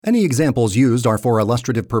Any examples used are for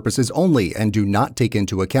illustrative purposes only and do not take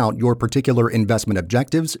into account your particular investment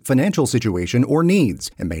objectives, financial situation, or needs,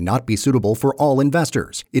 and may not be suitable for all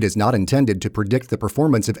investors. It is not intended to predict the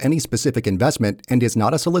performance of any specific investment and is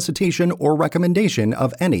not a solicitation or recommendation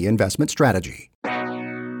of any investment strategy.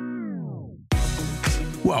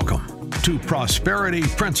 Welcome to Prosperity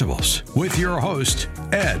Principles with your host,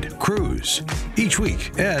 Ed Cruz. Each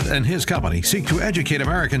week, Ed and his company seek to educate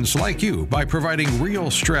Americans like you by providing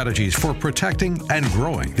real strategies for protecting and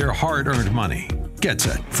growing their hard-earned money. Get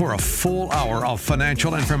set for a full hour of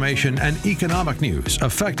financial information and economic news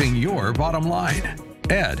affecting your bottom line.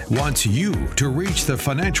 Ed wants you to reach the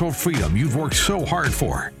financial freedom you've worked so hard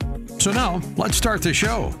for. So now, let's start the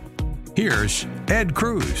show. Here's Ed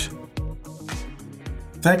Cruz.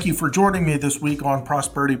 Thank you for joining me this week on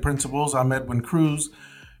Prosperity Principles. I'm Edwin Cruz,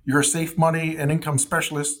 your safe money and income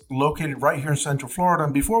specialist located right here in Central Florida.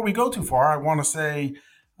 And before we go too far, I want to say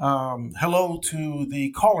hello to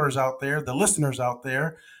the callers out there, the listeners out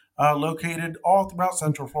there, located all throughout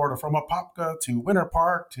Central Florida, from Apopka to Winter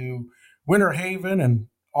Park to Winter Haven and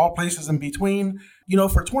all places in between. You know,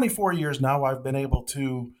 for 24 years now, I've been able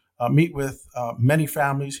to meet with many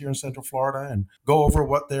families here in Central Florida and go over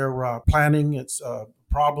what they're planning.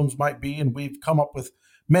 Problems might be, and we've come up with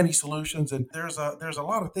many solutions. And there's a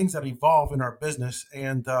lot of things that evolve in our business.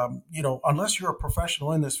 And unless you're a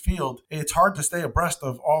professional in this field, it's hard to stay abreast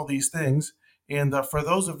of all these things. And for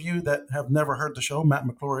those of you that have never heard the show, Matt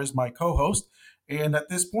McClure is my co-host. And at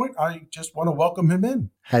this point, I just want to welcome him in.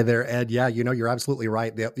 Hi there, Ed. Yeah, you're absolutely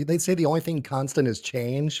right. They say the only thing constant is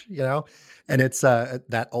change, and it's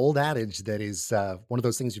that old adage that is one of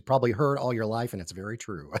those things you've probably heard all your life, and it's very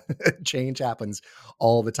true. Change happens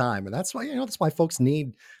all the time. And that's why folks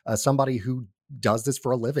need somebody who does this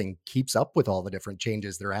for a living, keeps up with all the different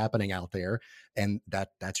changes that are happening out there. And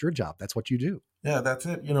that's your job. That's what you do. Yeah, that's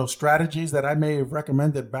it. Strategies that I may have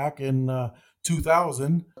recommended back in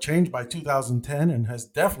 2000 changed by 2010 and has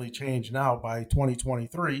definitely changed now by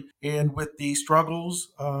 2023. And with the struggles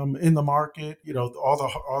in the market,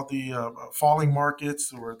 all the falling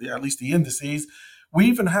markets, or at least the indices, we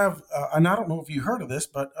even have, and I don't know if you heard of this,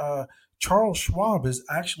 but Charles Schwab is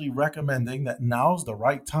actually recommending that now's the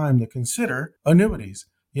right time to consider annuities.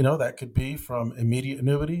 That could be from immediate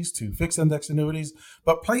annuities to fixed index annuities,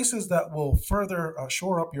 but places that will further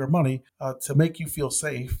shore up your money to make you feel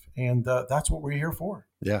safe. And that's what we're here for.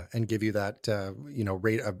 Yeah. And give you that, a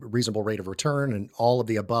reasonable rate of return and all of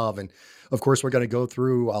the above. And of course, we're going to go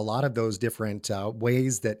through a lot of those different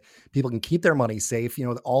ways that people can keep their money safe.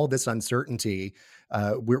 All this uncertainty.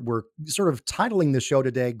 We're sort of titling the show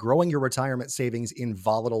today, Growing Your Retirement Savings in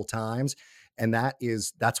Volatile Times. And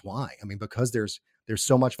that's why. Because there's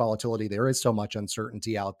so much volatility. There is so much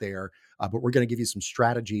uncertainty out there, but we're going to give you some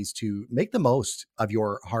strategies to make the most of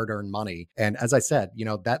your hard-earned money. And as I said,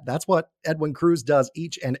 that's what Edwin Cruz does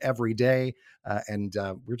each and every day. And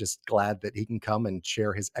we're just glad that he can come and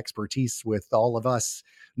share his expertise with all of us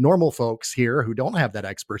normal folks here who don't have that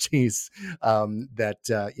expertise,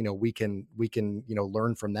 we can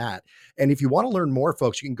learn from that. And if you want to learn more,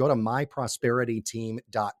 folks, you can go to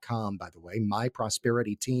myprosperityteam.com, by the way,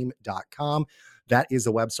 myprosperityteam.com. That is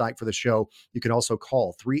the website for the show. You can also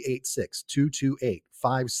call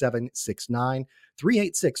 386-228-5769,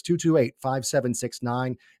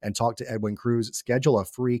 386-228-5769, and talk to Edwin Cruz. Schedule a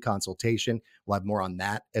free consultation. We'll have more on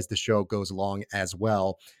that as the show goes along as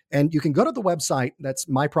well. And you can go to the website, that's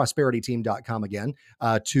myprosperityteam.com again,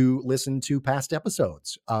 to listen to past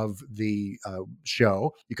episodes of the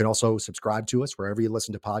show. You can also subscribe to us wherever you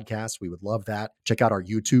listen to podcasts. We would love that. Check out our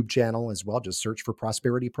YouTube channel as well. Just search for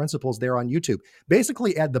Prosperity Principles there on YouTube.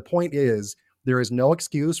 Basically, Ed, the point is, there is no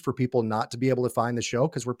excuse for people not to be able to find the show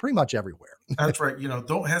because we're pretty much everywhere. That's right.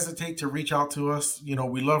 Don't hesitate to reach out to us.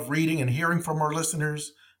 We love reading and hearing from our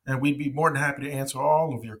listeners, and we'd be more than happy to answer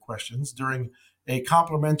all of your questions during a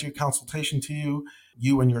complimentary consultation to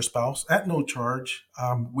you and your spouse at no charge.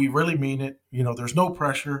 We really mean it. There's no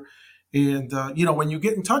pressure. And, when you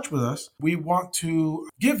get in touch with us, we want to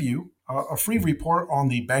give you a free report on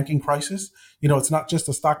the banking crisis. It's not just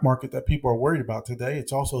the stock market that people are worried about today.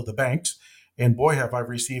 It's also the banks. And boy, have I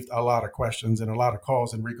received a lot of questions and a lot of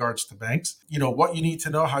calls in regards to banks. What you need to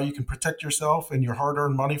know, how you can protect yourself and your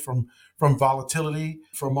hard-earned money from volatility,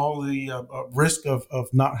 from all the risk of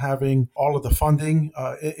not having all of the funding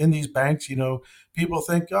in these banks. People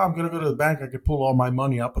think, I'm going to go to the bank, I could pull all my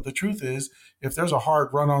money out. But the truth is, if there's a hard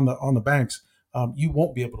run on the banks, you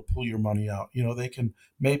won't be able to pull your money out. They can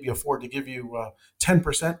maybe afford to give you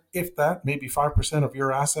 10%, if that, maybe 5% of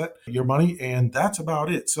your asset, your money, and that's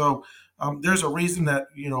about it. So There's a reason that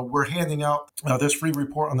we're handing out this free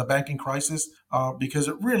report on the banking crisis because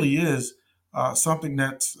it really is something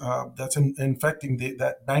that's infecting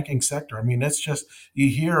that banking sector. I mean, it's just you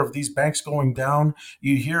hear of these banks going down,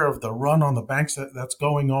 you hear of the run on the banks that's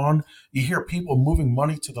going on, you hear people moving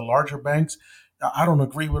money to the larger banks. I don't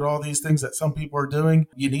agree with all these things that some people are doing.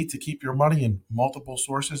 You need to keep your money in multiple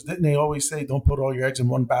sources. Didn't they always say don't put all your eggs in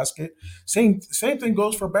one basket? Same thing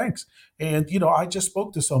goes for banks. And I just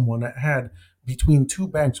spoke to someone that had between two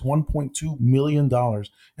banks $1.2 million.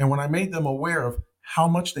 And when I made them aware of how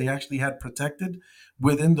much they actually had protected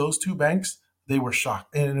within those two banks, they were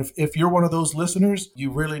shocked. And if you're one of those listeners,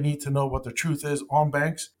 you really need to know what the truth is on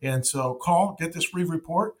banks. And so get this free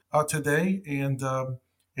report today, and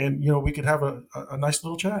we could have a nice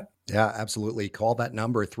little chat. Yeah, absolutely. Call that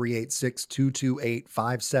number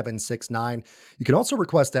 386-228-5769. You can also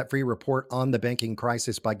request that free report on the banking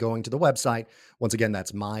crisis by going to the website. Once again,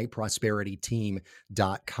 that's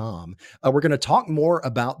myprosperityteam.com. We're going to talk more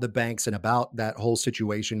about the banks and about that whole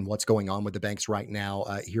situation, what's going on with the banks right now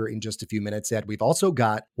here in just a few minutes, Ed. We've also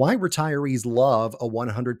got why retirees love a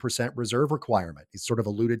 100% reserve requirement. You sort of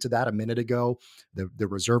alluded to that a minute ago. The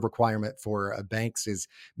reserve requirement for banks is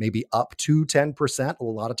maybe up to 10%. A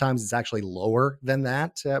lot of times it's actually lower than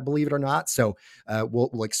that, believe it or not. So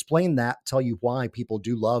we'll explain that, tell you why people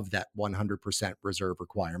do love that 100% reserve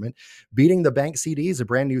requirement. Beating the bank CD is a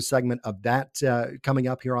brand new segment of that coming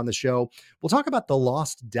up here on the show. We'll talk about the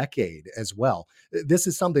lost decade as well. This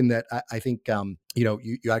is something that I think,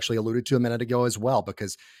 you actually alluded to a minute ago as well,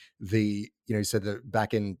 because you said that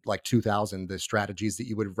back in like 2000, the strategies that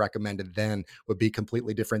you would have recommended then would be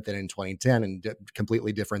completely different than in 2010 and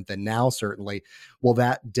completely different than now, certainly. Well,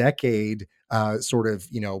 that decade sort of,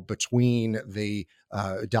 between the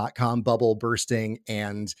dot-com bubble bursting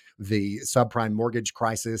and the subprime mortgage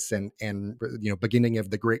crisis and beginning of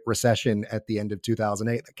the Great Recession at the end of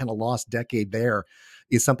 2008, that kind of lost decade there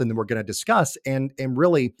is something that we're going to discuss. And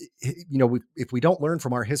really, if we don't learn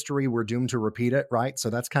from our history, we're doomed to repeat it, right? So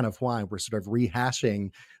that's kind of why we're sort of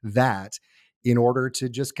rehashing that in order to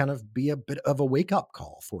just kind of be a bit of a wake-up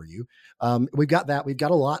call for you. We've got that. We've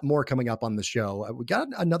got a lot more coming up on the show. We got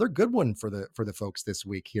another good one for the folks this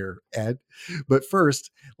week here, Ed. But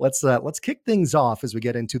first, let's kick things off as we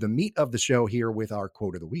get into the meat of the show here with our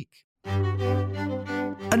quote of the week.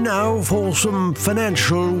 And now for some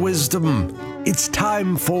financial wisdom. It's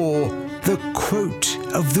time for the quote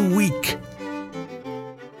of the week.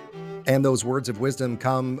 And those words of wisdom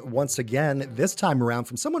come once again, this time around,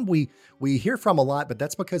 from someone we hear from a lot, but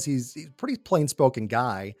that's because he's a pretty plain-spoken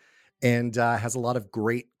guy and has a lot of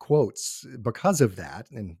great quotes because of that.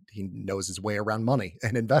 And he knows his way around money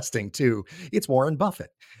and investing too. It's Warren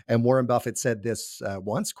Buffett. And Warren Buffett said this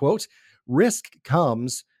once, quote, "Risk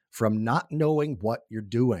comes from not knowing what you're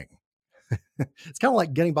doing." It's kind of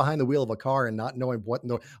like getting behind the wheel of a car and not knowing what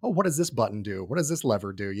does this button do? What does this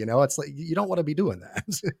lever do? It's like, you don't want to be doing that.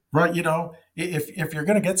 Right. If you're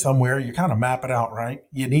going to get somewhere, you kind of map it out, right?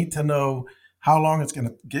 You need to know how long it's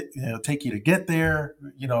going to take you to get there.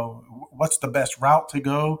 What's the best route to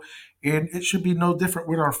go. And it should be no different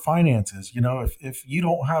with our finances. If you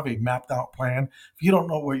don't have a mapped out plan, if you don't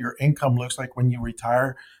know what your income looks like when you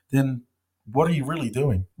retire, then what are you really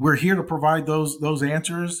doing? We're here to provide those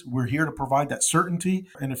answers. We're here to provide that certainty.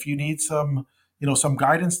 And if you need some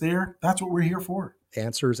guidance there, that's what we're here for.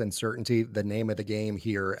 Answers and certainty, the name of the game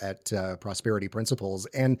here at Prosperity Principles.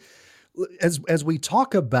 And as we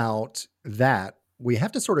talk about that, we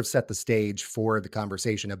have to sort of set the stage for the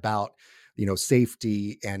conversation about,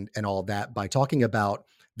 safety and all of that by talking about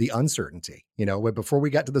the uncertainty. Before we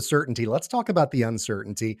get to the certainty, let's talk about the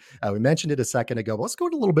uncertainty. We mentioned it a second ago, but let's go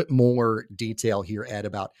into a little bit more detail here, Ed,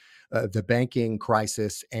 about the banking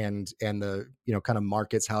crisis and the kind of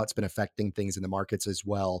markets, how it's been affecting things in the markets as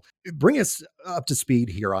well. Bring us up to speed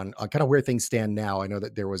here on kind of where things stand now. I know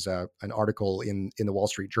that there was an article in the Wall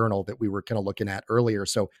Street Journal that we were kind of looking at earlier.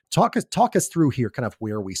 So talk us through here, kind of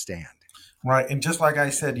where we stand. Right. And just like I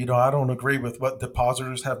said, I don't agree with what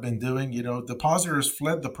depositors have been doing. Depositors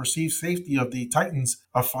fled the perceived safety of the titans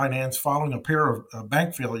of finance following a pair of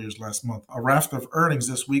bank failures last month. A raft of earnings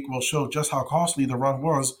this week will show just how costly the run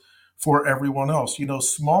was for everyone else.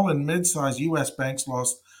 Small and mid-sized U.S. banks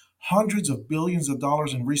lost hundreds of billions of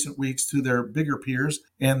dollars in recent weeks to their bigger peers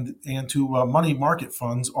and to money market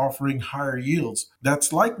funds offering higher yields.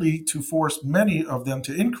 That's likely to force many of them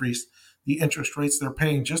to increase the interest rates they're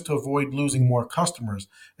paying just to avoid losing more customers.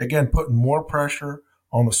 Again, putting more pressure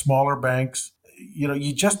on the smaller banks.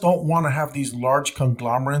 You just don't want to have these large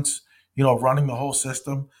conglomerates, running the whole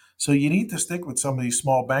system. So you need to stick with some of these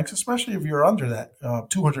small banks, especially if you're under that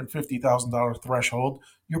 $250,000 threshold.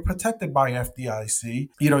 You're protected by FDIC.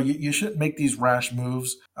 You shouldn't make these rash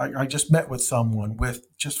moves. I just met with someone with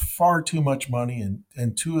just far too much money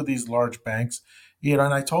in two of these large banks. And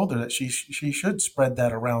I told her that she should spread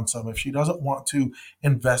that around some. If she doesn't want to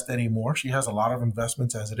invest anymore, she has a lot of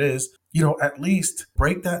investments as it is. At least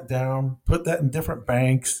break that down, put that in different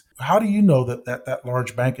banks. How do you know that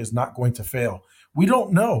large bank is not going to fail? We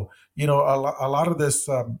don't know. A lot of this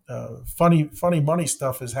funny money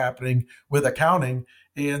stuff is happening with accounting,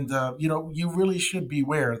 and you really should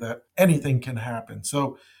beware that anything can happen.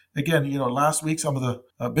 So again, last week some of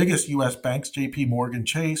the biggest U.S. banks, J.P. Morgan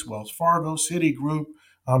Chase, Wells Fargo, Citigroup,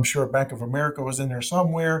 I'm sure Bank of America was in there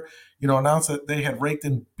somewhere, announced that they had raked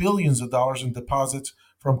in billions of dollars in deposits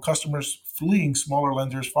from customers fleeing smaller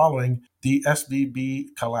lenders following the SVB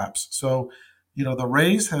collapse. So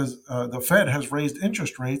the Fed has raised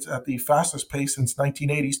interest rates at the fastest pace since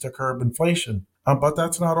 1980s to curb inflation. But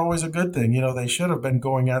that's not always a good thing. They should have been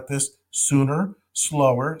going at this sooner,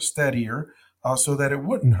 slower, steadier, so that it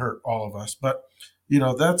wouldn't hurt all of us. But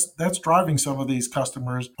that's driving some of these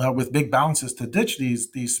customers with big balances to ditch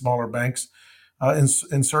these smaller banks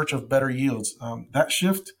in search of better yields. That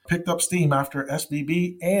shift picked up steam after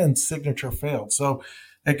SVB and Signature failed. So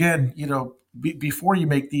again, before you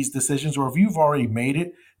make these decisions, or if you've already made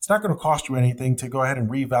it, it's not going to cost you anything to go ahead and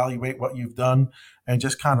reevaluate what you've done and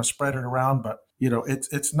just kind of spread it around. But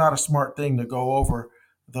it's not a smart thing to go over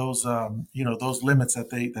those limits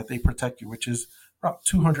that they protect you, which is about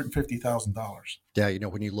 $250,000. Yeah,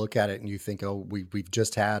 when you look at it and you think, oh, we've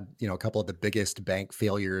just had a couple of the biggest bank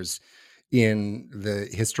failures in the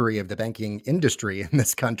history of the banking industry in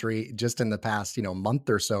this country just in the past month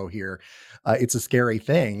or so here. It's a scary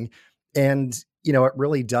thing. And it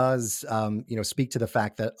really does speak to the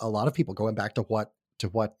fact that a lot of people, going back to what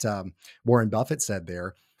Warren Buffett said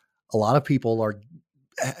there, a lot of people are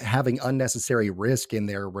having unnecessary risk in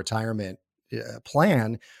their retirement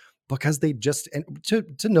plan because they just, and to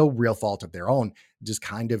no real fault of their own, just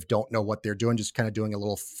kind of don't know what they're doing, just kind of doing a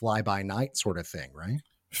little fly by night sort of thing, right?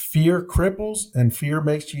 Fear cripples and fear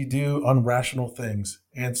makes you do unrational things.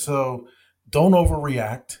 And so don't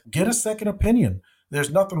overreact. Get a second opinion. There's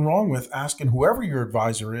nothing wrong with asking whoever your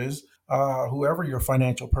advisor is, whoever your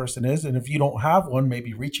financial person is. And if you don't have one,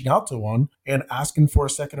 maybe reaching out to one and asking for a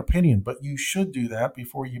second opinion. But you should do that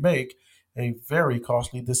before you make a very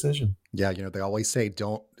costly decision. Yeah. They always say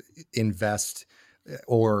don't invest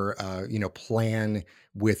or plan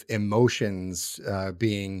with emotions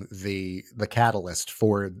being the catalyst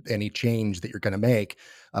for any change that you're going to make,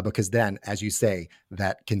 because then, as you say,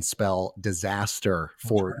 that can spell disaster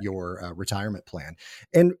for your retirement plan.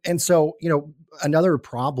 And so another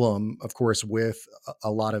problem, of course, with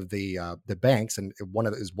a lot of the banks, and one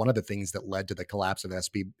of the things that led to the collapse of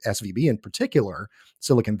SVB in particular,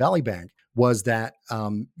 Silicon Valley Bank, was that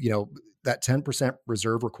that 10%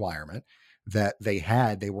 reserve requirement that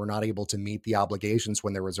they were not able to meet the obligations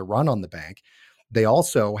when there was a run on the bank. They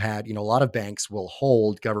also had, a lot of banks will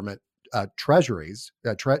hold government treasury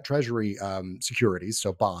securities,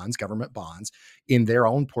 so bonds, government bonds, in their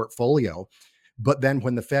own portfolio. But then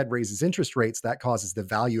when the Fed raises interest rates, that causes the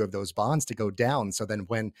value of those bonds to go down. So then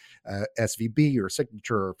when SVB or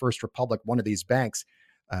Signature or First Republic, one of these banks,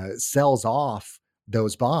 sells off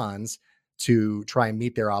those bonds to try and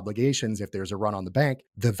meet their obligations, if there's a run on the bank,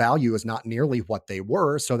 the value is not nearly what they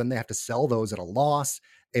were. So then they have to sell those at a loss.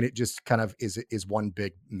 And it just kind of is one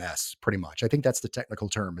big mess, pretty much. I think that's the technical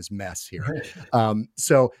term, is mess here.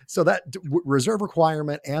 So that reserve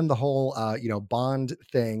requirement and the whole, bond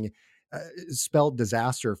thing spelled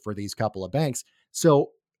disaster for these couple of banks.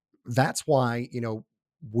 So that's why,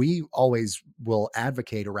 we always will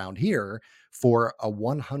advocate around here for a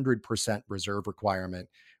 100% reserve requirement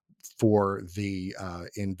for the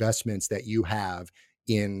investments that you have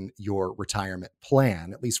in your retirement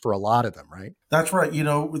plan, at least for a lot of them, right? That's right.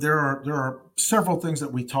 There are several things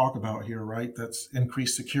that we talk about here, right? That's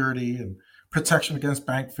increased security and protection against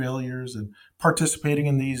bank failures and participating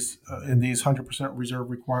in these 100%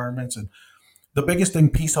 reserve requirements. And the biggest thing,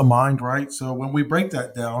 peace of mind, right? So when we break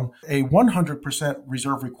that down, a 100%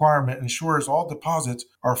 reserve requirement ensures all deposits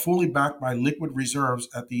are fully backed by liquid reserves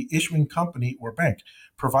at the issuing company or bank,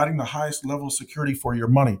 providing the highest level of security for your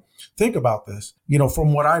money. Think about this.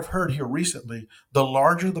 From what I've heard here recently, the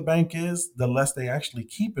larger the bank is, the less they actually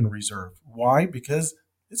keep in reserve. Why? Because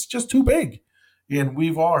it's just too big. And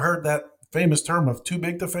we've all heard that famous term of too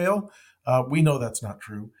big to fail. We know that's not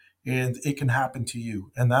true. And it can happen to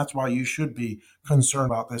you. And that's why you should be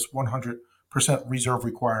concerned about this 100% reserve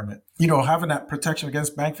requirement. Having that protection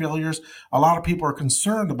against bank failures, a lot of people are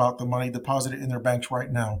concerned about the money deposited in their banks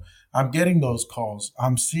right now. I'm getting those calls.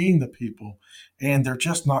 I'm seeing the people, and they're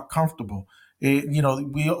just not comfortable.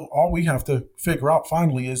 We have to figure out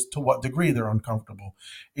finally is to what degree they're uncomfortable.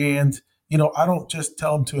 And I don't just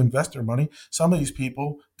tell them to invest their money. Some of these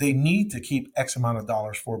people, they need to keep X amount of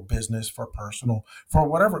dollars for business, for personal, for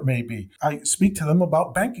whatever it may be. I speak to them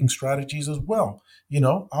about banking strategies as well.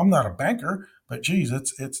 I'm not a banker, but geez,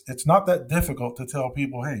 it's not that difficult to tell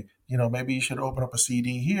people, hey, maybe you should open up a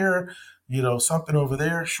CD here, something over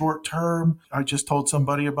there, short term. I just told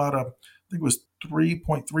somebody about I think it was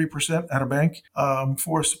 3.3% at a bank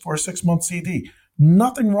for a 6-month CD.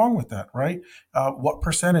 Nothing wrong with that, right? What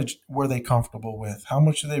percentage were they comfortable with? How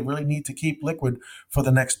much do they really need to keep liquid for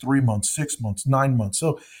the next 3 months, 6 months, 9 months?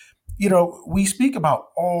 So, we speak about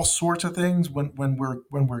all sorts of things when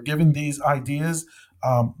we're giving these ideas.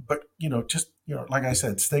 But like I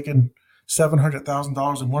said, staking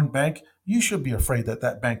 $700,000 in one bank, you should be afraid that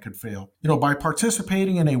that bank could fail. By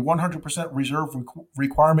participating in a 100% reserve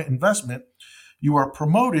requirement investment, you are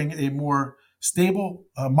promoting a more stable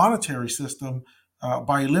monetary system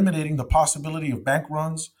by eliminating the possibility of bank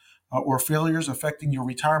runs or failures affecting your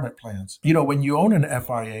retirement plans. When you own an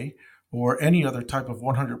FIA or any other type of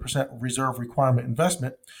 100% reserve requirement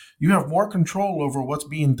investment, you have more control over what's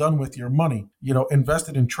being done with your money.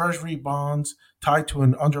 Invested in treasury bonds tied to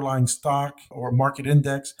an underlying stock or market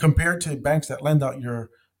index, compared to banks that lend out your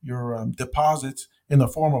deposits in the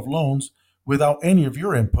form of loans without any of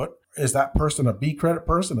your input. Is that person a B credit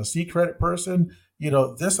person, a C credit person?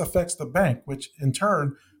 This affects the bank, which in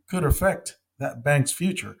turn could affect that bank's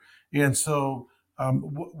future. And so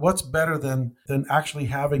what's better than actually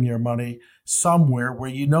having your money somewhere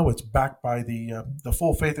where it's backed by the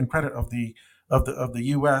full faith and credit of the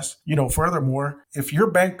U.S. Furthermore, if your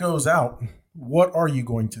bank goes out, what are you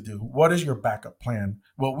going to do? What is your backup plan?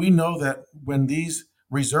 Well, we know that when these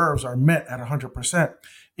reserves are met at 100%,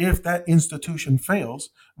 if that institution fails,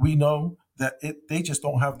 we know that they just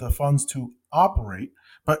don't have the funds to operate,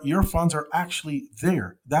 but your funds are actually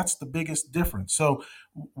there. That's the biggest difference. So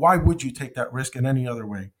why would you take that risk in any other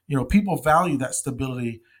way? People value that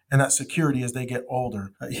stability and that security as they get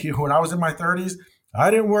older. When I was in my 30s,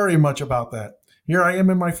 I didn't worry much about that. Here I am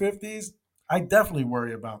in my 50s. I definitely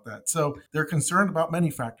worry about that. So they're concerned about many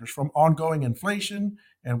factors, from ongoing inflation,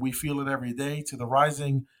 and we feel it every day, to the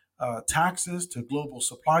rising taxes, to global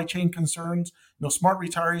supply chain concerns. Smart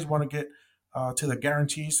retirees want to get to the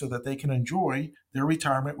guarantees so that they can enjoy their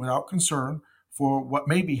retirement without concern for what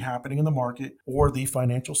may be happening in the market or the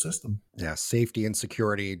financial system. Yeah, safety and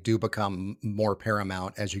security do become more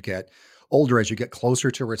paramount as you get older, as you get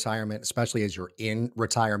closer to retirement, especially as you're in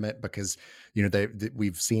retirement, because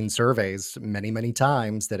we've seen surveys many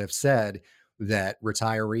times that have said that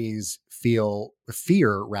retirees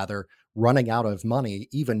fear rather running out of money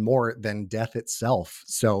even more than death itself.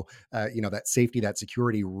 So, that safety, that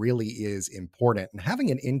security really is important. And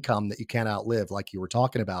having an income that you can't outlive, like you were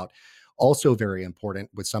talking about, also very important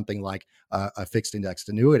with something like a fixed indexed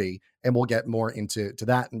annuity. And we'll get more into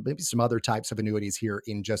that and maybe some other types of annuities here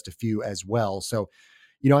in just a few as well. So,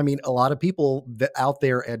 a lot of people that out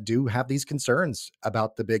there do have these concerns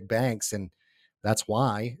about the big banks. And that's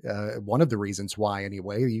why, one of the reasons why,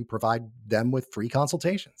 anyway, you provide them with free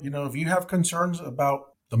consultations. If you have concerns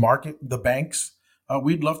about the market, the banks,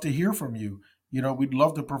 we'd love to hear from you. We'd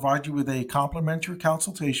love to provide you with a complimentary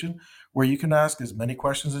consultation where you can ask as many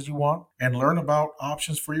questions as you want and learn about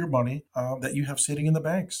options for your money that you have sitting in the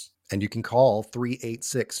banks. And you can call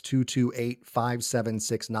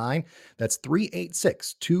 386-228-5769. That's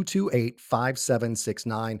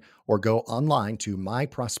 386-228-5769, or go online to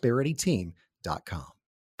myprosperityteam.com.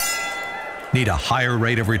 Need a higher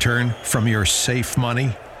rate of return from your safe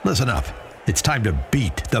money? Listen up. It's time to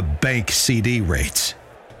beat the bank CD rates.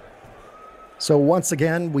 So once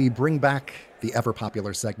again, we bring back the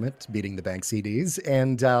ever-popular segment, Beating the Bank CDs,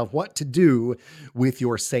 and what to do with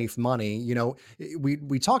your safe money.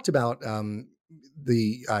 We talked about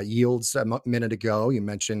the yields a minute ago. You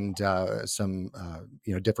mentioned some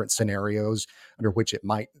different scenarios under which it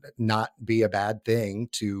might not be a bad thing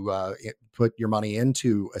to put your money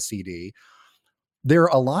into a CD. There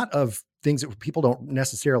are a lot of things that people don't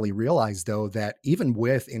necessarily realize, though, that even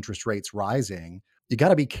with interest rates rising, you got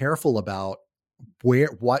to be careful about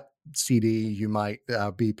what CD you might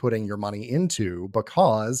be putting your money into,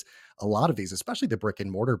 because a lot of these, especially the brick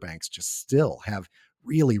and mortar banks, just still have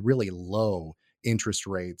really low interest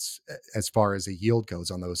rates as far as a yield goes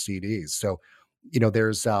on those CDs. So,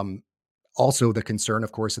 there's Also, the concern,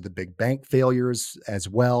 of course, of the big bank failures as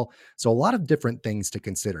well. So, a lot of different things to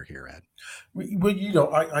consider here, Ed.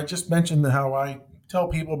 Well, I just mentioned how I tell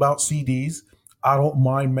people about CDs. I don't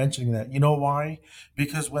mind mentioning that. You know why?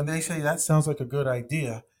 Because when they say that sounds like a good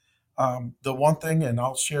idea, the one thing, and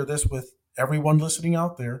I'll share this with everyone listening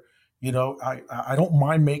out there, I don't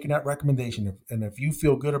mind making that recommendation. And if you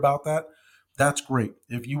feel good about that, that's great.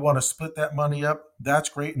 If you want to split that money up, that's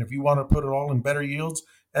great. And if you want to put it all in better yields,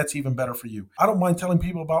 that's even better for you. I don't mind telling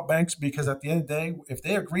people about banks because at the end of the day, if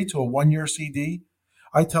they agree to a 1 year CD,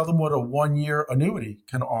 I tell them what a 1 year annuity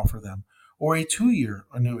can offer them or a 2 year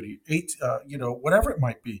annuity, whatever it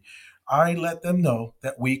might be. I let them know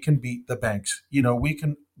that we can beat the banks. We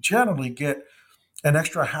can generally get an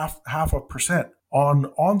extra half a percent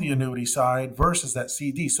on the annuity side versus that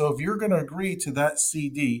CD. So if you're going to agree to that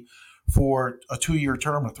CD for a 2 year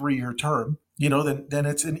term, a 3 year term, then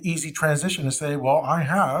it's an easy transition to say, well, I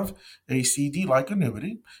have a CD like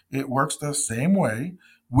annuity. It works the same way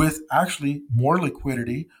with actually more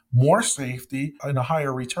liquidity, more safety, and a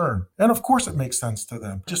higher return. And of course, it makes sense to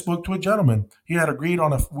them. Just spoke to a gentleman. He had agreed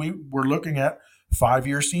on we were looking at 5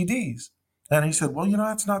 year CDs. And he said, well,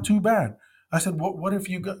 that's not too bad. I said, what if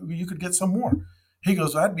you could get some more? He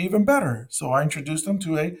goes, that'd be even better. So I introduced him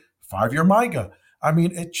to a 5 year MIGA. I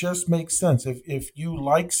mean, it just makes sense. If you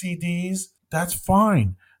like CDs, that's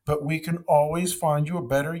fine. But we can always find you a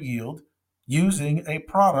better yield using a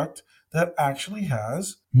product that actually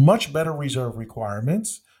has much better reserve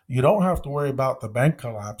requirements. You don't have to worry about the bank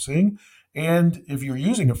collapsing. And if you're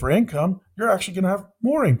using it for income, you're actually going to have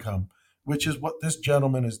more income, which is what this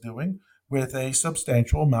gentleman is doing with a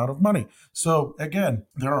substantial amount of money. So again,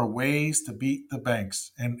 there are ways to beat the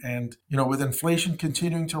banks. And with inflation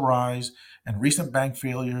continuing to rise and recent bank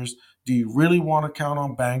failures, do you really want to count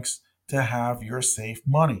on banks to have your safe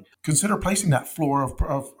money? Consider placing that floor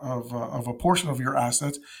of a portion of your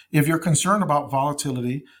assets if you're concerned about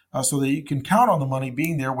volatility, so that you can count on the money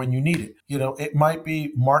being there when you need it. It might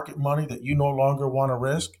be market money that you no longer want to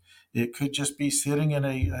risk. It could just be sitting in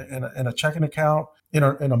a checking account, in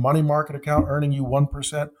a money market account, earning you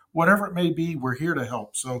 1%. Whatever it may be, we're here to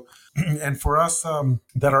help. So, and for us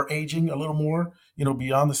that are aging a little more,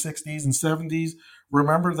 beyond the 60s and 70s,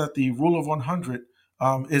 remember that the rule of 100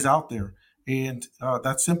 is out there, and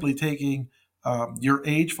that's simply taking your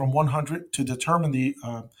age from 100 to determine the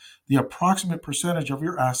approximate percentage of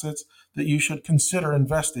your assets that you should consider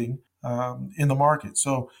investing in the market.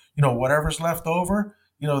 So, whatever's left over,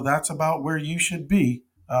 that's about where you should be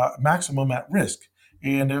maximum at risk.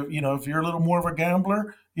 And if you're a little more of a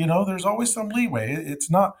gambler, there's always some leeway. It's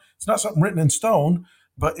not something written in stone,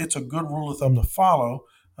 but it's a good rule of thumb to follow,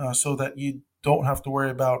 so that you don't have to worry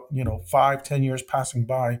about 5-10 years passing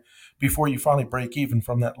by before you finally break even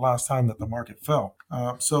from that last time that the market fell.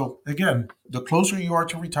 So again, the closer you are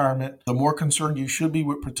to retirement, the more concerned you should be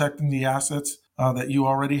with protecting the assets that you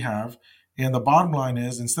already have. And the bottom line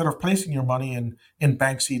is, instead of placing your money in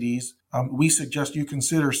bank CDs, we suggest you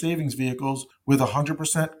consider savings vehicles with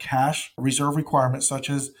 100% cash reserve requirements, such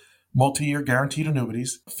as multi-year guaranteed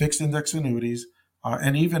annuities, fixed index annuities,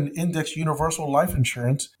 and even index universal life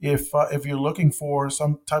insurance if you're looking for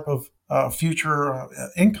some type of future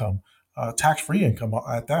income, tax-free income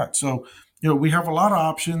at that. So, we have a lot of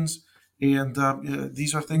options, and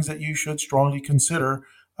these are things that you should strongly consider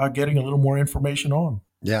getting a little more information on.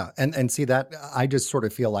 Yeah, and see that I just sort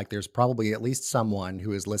of feel like there's probably at least someone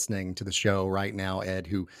who is listening to the show right now, Ed,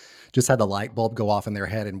 who just had the light bulb go off in their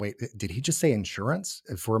head and wait, did he just say insurance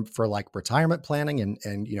for like retirement planning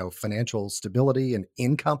and financial stability and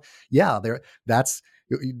income? Yeah, that's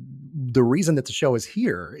the reason that the show is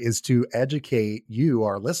here is to educate you,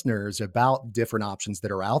 our listeners, about different options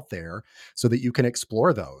that are out there so that you can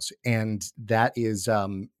explore those. And that is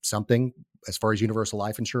something as far as universal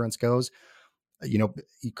life insurance goes. You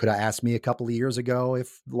could have asked me a couple of years ago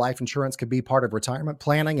if life insurance could be part of retirement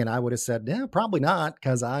planning, and I would have said, yeah, probably not,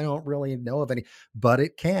 because I don't really know of any, but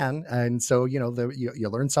it can. And so, you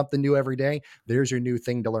learn something new every day. There's your new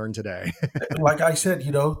thing to learn today. Like I said,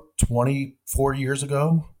 24 years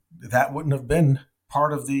ago, that wouldn't have been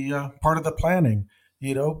part of the planning.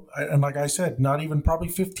 And like I said, not even probably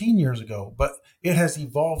 15 years ago, but it has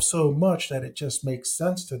evolved so much that it just makes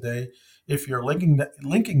sense today. If you're linking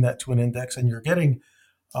that to an index and you're getting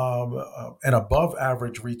an above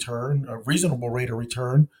average return, a reasonable rate of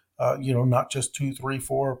return, not just 2, 3,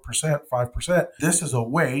 4%, 5%. This is a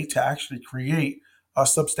way to actually create a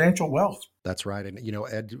substantial wealth. That's right. And,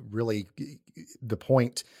 Ed, really the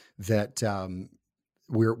point that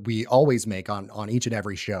we always make on each and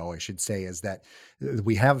every show, I should say, is that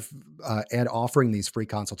we have Ed offering these free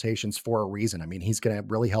consultations for a reason. I mean, he's going to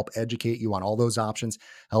really help educate you on all those options,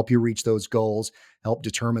 help you reach those goals, help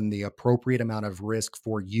determine the appropriate amount of risk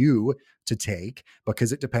for you to take,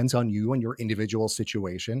 because it depends on you and your individual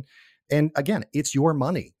situation. And again, it's your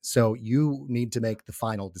money. So you need to make the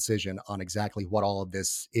final decision on exactly what all of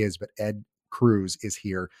this is. But Ed Cruz is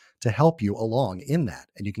here to help you along in that.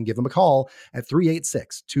 And you can give him a call at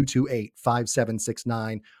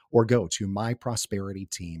 386-228-5769 or go to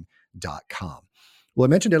myprosperityteam.com. Well, I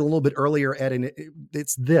mentioned it a little bit earlier, Ed, and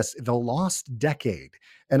it's this, the lost decade.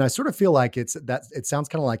 And I sort of feel like it sounds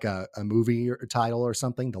kind of like a movie or title or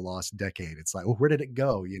something, The Lost Decade. It's like, well, where did it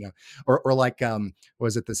go? Or like,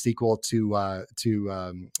 was it the sequel to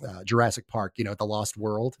Jurassic Park, The Lost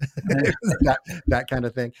World, that kind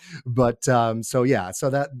of thing. But so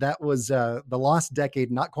that was the lost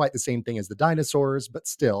decade, not quite the same thing as the dinosaurs, but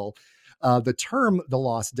still the term the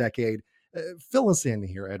lost decade. Fill us in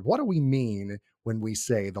here, Ed. What do we mean when we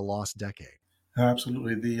say the lost decade?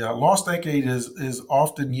 Absolutely. The lost decade is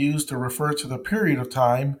often used to refer to the period of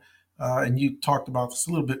time, and you talked about this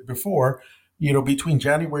a little bit before, between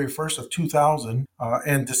January 1st of 2000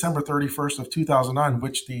 and December 31st of 2009,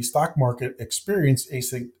 which the stock market experienced a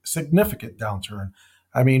significant downturn.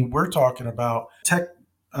 I mean, we're talking about tech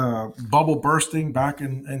bubble bursting back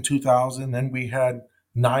in 2000. Then we had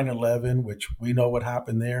 9/11, which we know what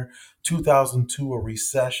happened there. 2002, a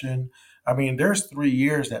recession. I mean, there's 3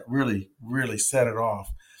 years that really, really set it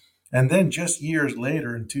off. And then just years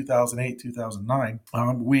later, in 2008, 2009,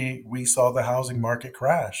 we saw the housing market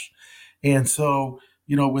crash. And so,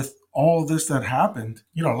 with all this that happened,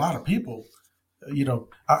 a lot of people,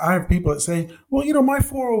 I have people that say, well, my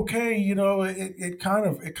 401k, it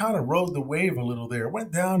kind of rode the wave a little there. It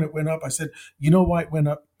went down, it went up. I said, you know why it went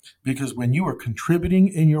up? Because when you were contributing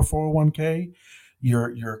in your 401k,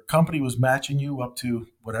 your company was matching you up to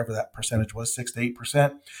whatever that percentage was, 6 to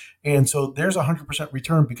 8%. And so there's 100%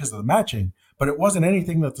 return because of the matching, but it wasn't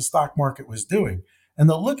anything that the stock market was doing. And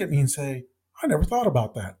they'll look at me and say, I never thought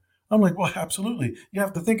about that. I'm like, well, absolutely. You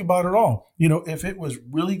have to think about it all. If it was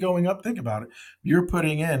really going up, think about it. You're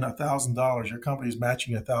putting in $1,000, your company's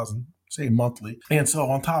matching 1,000, say monthly. And so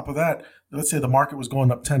on top of that, let's say the market was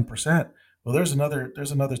going up 10%. Well, there's another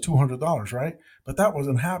 $200, right? But that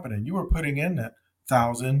wasn't happening. You were putting in that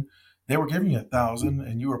 1,000, they were giving you 1,000,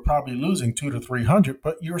 and you were probably losing 200 to 300,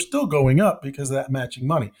 but you're still going up because of that matching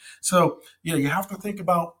money. So, you have to think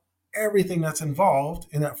about everything that's involved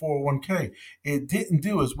in that 401k. It didn't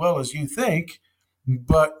do as well as you think,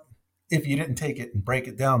 but if you didn't take it and break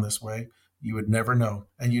it down this way, you would never know,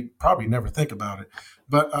 and you'd probably never think about it.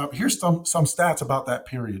 But here's some stats about that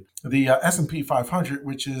period. The S&P 500,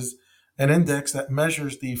 which is an index that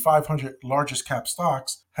measures the 500 largest cap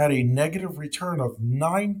stocks, had a negative return of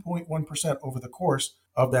 9.1% over the course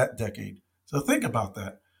of that decade. So think about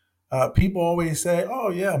that. People always say,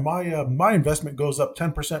 oh, yeah, my investment goes up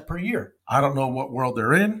 10% per year. I don't know what world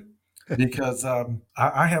they're in because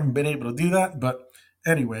I haven't been able to do that. But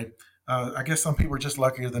anyway, I guess some people are just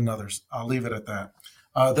luckier than others. I'll leave it at that.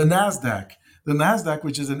 The NASDAQ,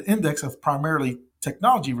 which is an index of primarily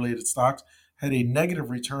technology-related stocks, had a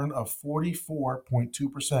negative return of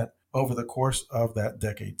 44.2% over the course of that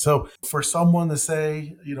decade. So for someone to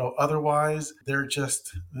say, otherwise, they're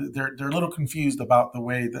a little confused about the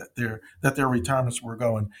way that their retirements were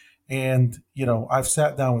going. And, I've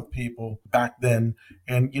sat down with people back then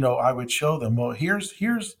and, I would show them, well, here's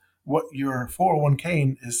what your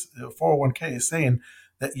 401k is saying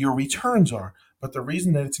that your returns are. But the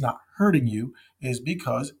reason that it's not hurting you is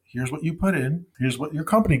because here's what you put in, here's what your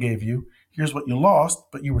company gave you, here's what you lost,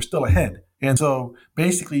 but you were still ahead. And so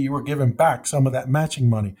basically you were giving back some of that matching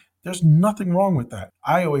money. There's nothing wrong with that.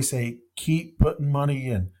 I always say, keep putting money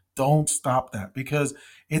in. Don't stop that because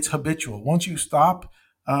it's habitual. Once you stop,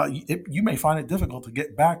 you may find it difficult to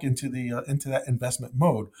get back into that investment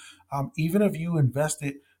mode. Even if you invest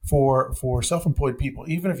it for self-employed people,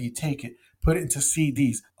 even if you take it, put it into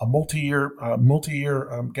CDs, a multi-year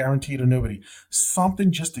guaranteed annuity,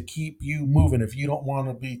 something just to keep you moving. If you don't want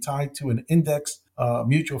to be tied to an index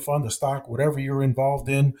mutual fund, a stock, whatever you're involved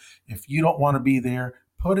in, if you don't want to be there,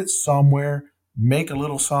 put it somewhere, make a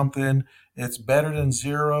little something. It's better than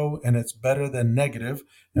zero and it's better than negative.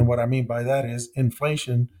 And what I mean by that is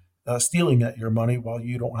inflation stealing at your money while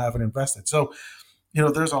you don't have it invested. So,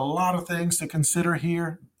 there's a lot of things to consider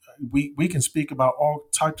here. We can speak about all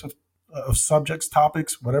types of subjects,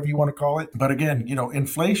 topics, whatever you want to call it. But again,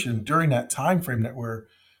 inflation during that time frame that we're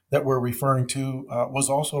referring to was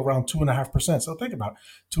also around 2.5%. So think about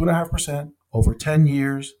 2.5% over 10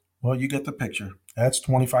 years. Well, you get the picture. That's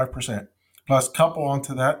 25%. Plus, couple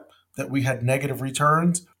onto that we had negative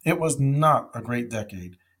returns. It was not a great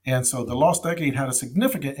decade. And so the lost decade had a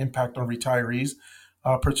significant impact on retirees,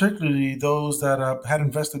 particularly those that had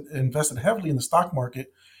invested heavily in the stock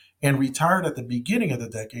market and retired at the beginning of the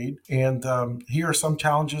decade. And here are some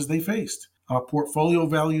challenges they faced. Portfolio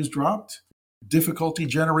values dropped, difficulty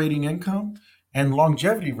generating income, and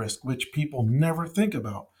longevity risk, which people never think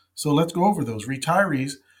about. So let's go over those.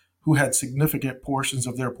 Retirees who had significant portions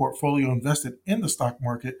of their portfolio invested in the stock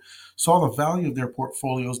market saw the value of their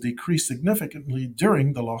portfolios decrease significantly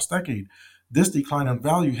during the lost decade. This decline in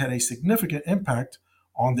value had a significant impact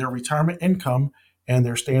on their retirement income and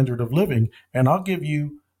their standard of living. And I'll give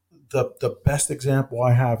you the best example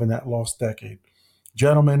I have in that lost decade.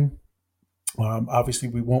 Gentlemen, obviously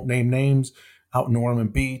we won't name names, out in Norman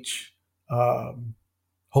Beach,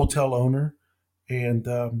 hotel owner, and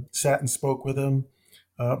sat and spoke with him.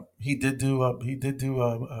 He did do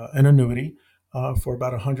an annuity for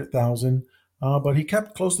about 100,000, but he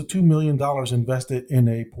kept close to $2 million invested in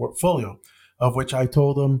a portfolio, of which I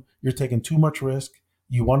told him, "You're taking too much risk.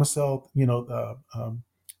 You want to sell,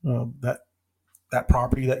 that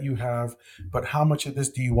property that you have, but how much of this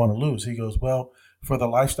do you want to lose?" He goes, "Well, for the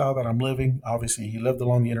lifestyle that I'm living," obviously he lived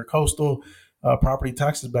along the intercoastal. Property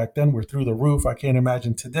taxes back then were through the roof. I can't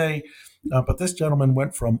imagine today. But this gentleman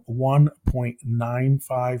went from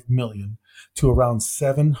 1.95 million to around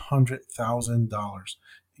 $700,000.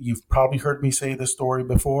 You've probably heard me say this story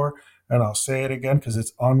before, and I'll say it again because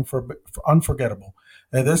it's unforgettable.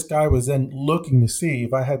 And this guy was then looking to see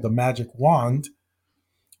if I had the magic wand,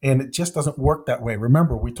 and it just doesn't work that way.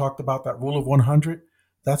 Remember, we talked about that rule of 100.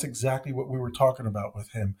 That's exactly what we were talking about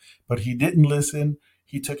with him. But he didn't listen.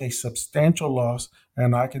 He took a substantial loss.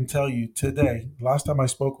 And I can tell you today, last time I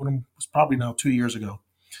spoke with him was probably now 2 years ago.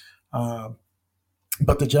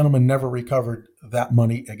 But the gentleman never recovered that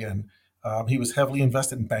money again. He was heavily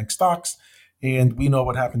invested in bank stocks. And we know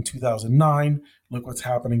what happened in 2009. Look what's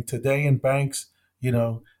happening today in banks.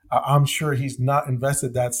 I'm sure he's not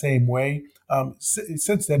invested that same way.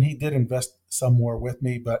 Since then, he did invest some more with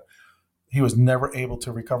me, but he was never able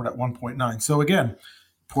to recover that 1.9. So again,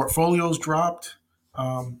 portfolios dropped,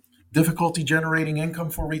 difficulty generating income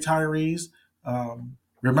for retirees.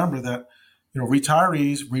 Remember that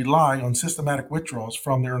retirees rely on systematic withdrawals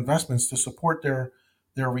from their investments to support their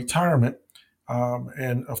retirement.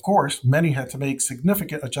 And of course, many had to make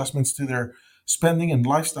significant adjustments to their spending and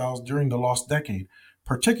lifestyles during the lost decade,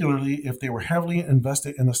 particularly if they were heavily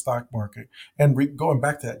invested in the stock market. And going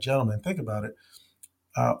back to that gentleman, think about it.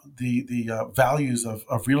 The values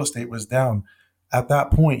of real estate was down. At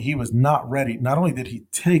that point, he was not ready. Not only did he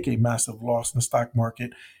take a massive loss in the stock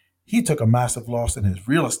market, he took a massive loss in his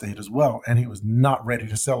real estate as well. And he was not ready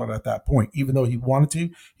to sell it at that point. Even though he wanted to,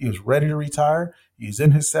 he was ready to retire. He's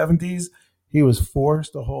in his 70s. He was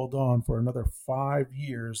forced to hold on for another 5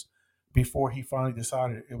 years before he finally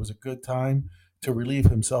decided it was a good time to relieve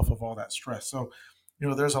himself of all that stress. So,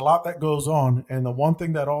 there's a lot that goes on. And the one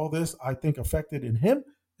thing that all this, I think, affected in him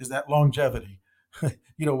is that longevity.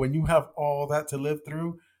 When you have all that to live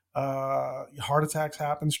through, heart attacks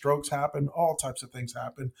happen, strokes happen, all types of things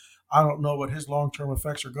happen. I don't know what his long-term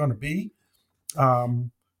effects are going to be.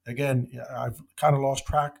 Again, I've kind of lost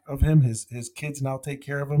track of him. His kids now take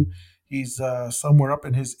care of him. He's somewhere up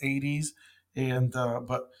in his 80s. And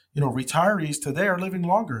but retirees today are living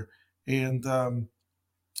longer. And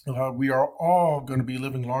we are all going to be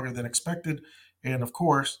living longer than expected. And of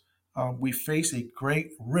course, we face a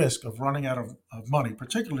great risk of running out of money,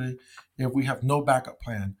 particularly if we have no backup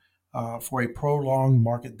plan for a prolonged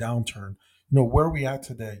market downturn. Where are we at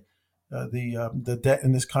today? The debt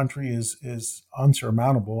in this country is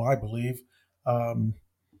unsurmountable, I believe.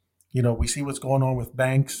 We see what's going on with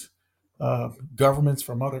banks, governments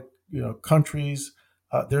from other countries.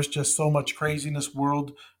 There's just so much craziness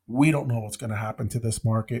world. We don't know what's going to happen to this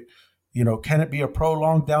market. Can it be a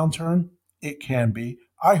prolonged downturn? It can be.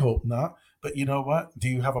 I hope not. But you know what? Do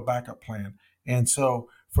you have a backup plan? And so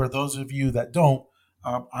for those of you that don't,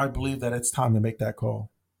 I believe that it's time to make that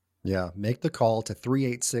call. Yeah, make the call to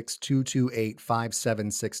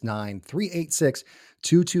 386-228-5769,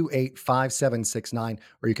 386-228-5769,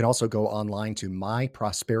 or you can also go online to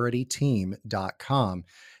myprosperityteam.com,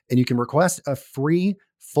 and you can request a free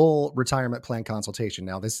full retirement plan consultation.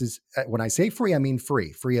 Now, this is, when I say free, I mean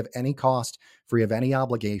free of any cost, free of any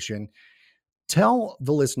obligation. Tell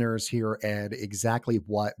the listeners here, Ed, exactly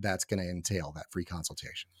what that's going to entail, that free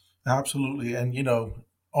consultation. Absolutely. And,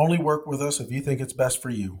 only work with us if you think it's best for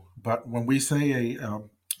you. But when we say a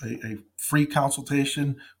free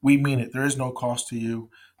consultation, we mean it. There is no cost to you.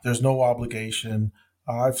 There's no obligation.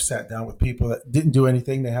 I've sat down with people that didn't do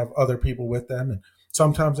anything. They have other people with them, and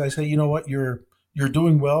sometimes I say, you know what, you're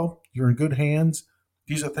doing well. You're in good hands.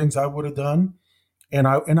 These are things I would have done, and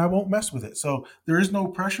I won't mess with it. So there is no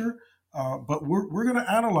pressure, but we're going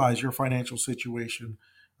to analyze your financial situation.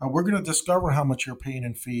 We're going to discover how much you're paying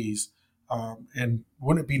in fees, and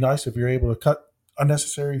wouldn't it be nice if you're able to cut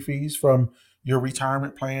unnecessary fees from your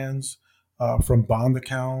retirement plans, from bond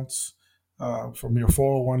accounts, from your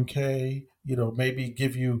 401k? Maybe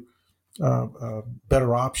give you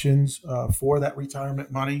better options for that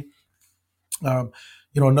retirement money. Um,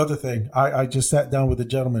 Another thing, I just sat down with a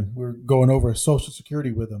gentleman. We're going over Social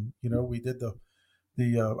Security with him. We did the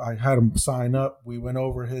I had him sign up. We went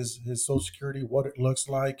over his Social Security, what it looks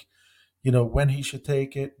like, when he should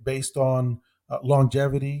take it based on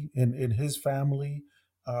longevity in his family.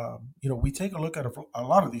 We take a look at a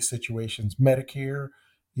lot of these situations, Medicare,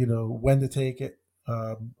 when to take it,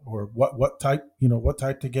 or what type, what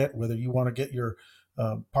type to get, whether you want to get your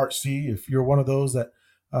Part C, if you're one of those that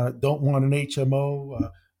don't want an HMO,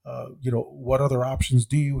 what other options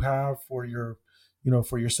do you have for your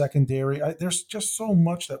secondary? There's just so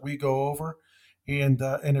much that we go over, and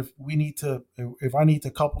if I need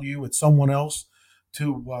to couple you with someone else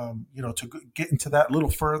to get into that a little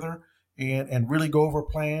further and really go over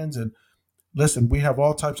plans. And listen, we have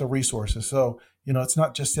all types of resources. So, it's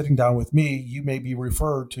not just sitting down with me. You may be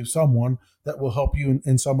referred to someone that will help you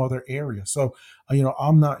in some other area. So,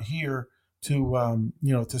 I'm not here to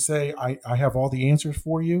say I have all the answers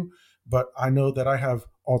for you, but I know that I have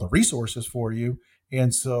all the resources for you.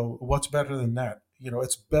 And so what's better than that?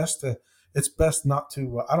 It's best not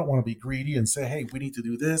to, I don't want to be greedy and say, hey, we need to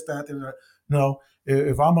do this, that, that. No,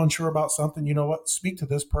 if I'm unsure about something, you know what, speak to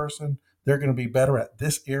this person. They're going to be better at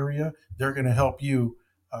this area. They're going to help you,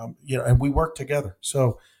 and we work together.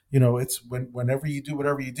 So, it's whenever you do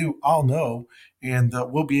whatever you do, I'll know, and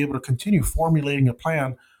we'll be able to continue formulating a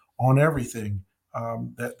plan on everything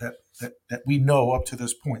that we know up to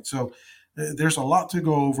this point. So there's a lot to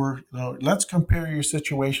go over. Let's compare your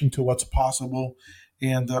situation to what's possible,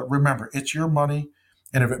 and remember, it's your money,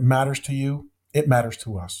 and if it matters to you, it matters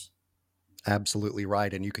to us. Absolutely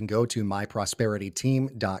right. And you can go to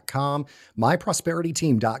myprosperityteam.com,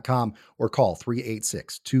 myprosperityteam.com, or call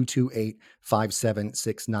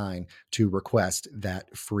 386-228-5769 to request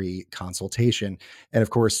that free consultation. And of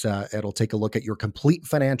course, it'll take a look at your complete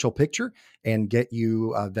financial picture and get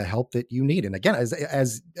you the help that you need. And again,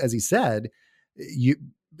 as he said,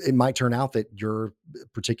 it might turn out that your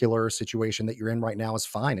particular situation that you're in right now is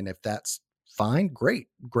fine. And if that's fine, great,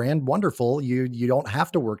 grand, wonderful. You don't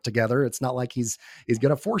have to work together. It's not like he's going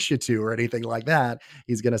to force you to or anything like that.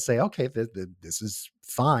 He's going to say, okay, this is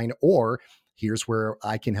fine, or here's where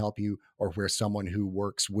I can help you, or where someone who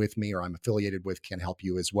works with me or I'm affiliated with can help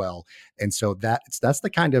you as well. And so that's the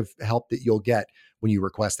kind of help that you'll get when you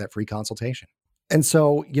request that free consultation. And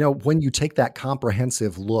so, when you take that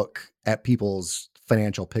comprehensive look at people's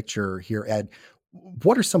financial picture here, Ed,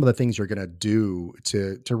 what are some of the things you're going to do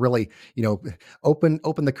to really, open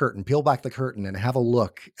the curtain, peel back the curtain, and have a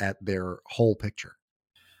look at their whole picture?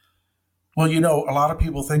 Well, a lot of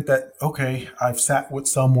people think that, okay, I've sat with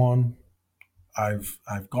someone, I've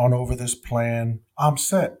gone over this plan, I'm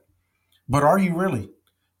set. But are you really?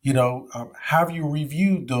 Have you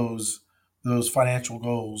reviewed those financial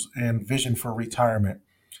goals and vision for retirement?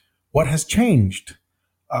 What has changed?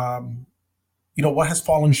 What has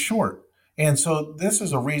fallen short? And so this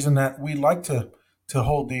is a reason that we like to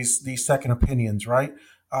hold these second opinions, right?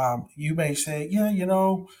 You may say, yeah,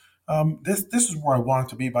 this is where I want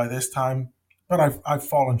to be by this time, but I've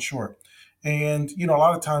fallen short. And a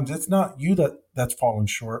lot of times it's not you that's fallen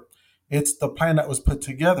short. It's the plan that was put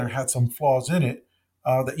together had some flaws in it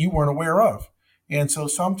that you weren't aware of. And so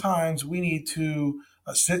sometimes we need to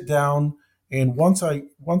sit down, and once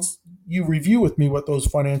you review with me what those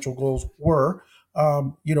financial goals were,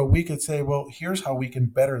 we could say, well, here's how we can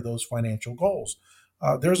better those financial goals.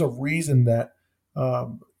 There's a reason that a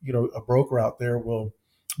broker out there will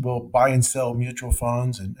buy and sell mutual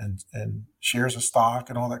funds and shares of stock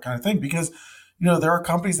and all that kind of thing, because there are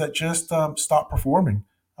companies that just stop performing.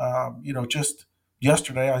 Just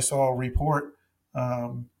yesterday I saw a report,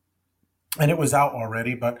 and it was out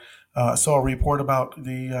already, but saw a report about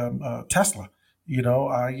the Tesla.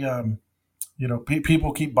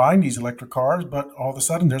 People keep buying these electric cars, but all of a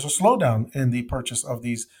sudden there's a slowdown in the purchase of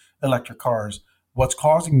these electric cars. What's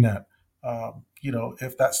causing that?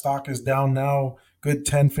 If that stock is down now, good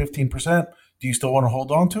 10, 15%, do you still want to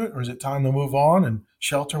hold on to it, or is it time to move on and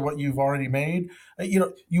shelter what you've already made?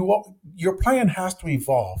 Your plan has to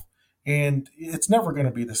evolve, and it's never going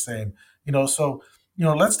to be the same. So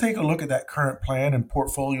let's take a look at that current plan and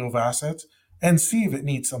portfolio of assets and see if it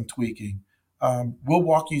needs some tweaking. We'll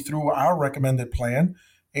walk you through our recommended plan.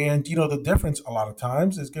 And, the difference a lot of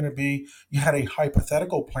times is going to be you had a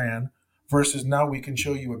hypothetical plan versus now we can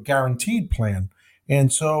show you a guaranteed plan.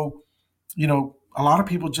 And so, a lot of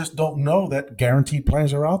people just don't know that guaranteed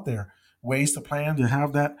plans are out there, ways to plan to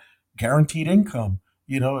have that guaranteed income.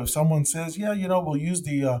 If someone says, yeah, we'll use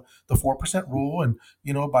the 4% rule, and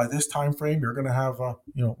by this time frame you're going to have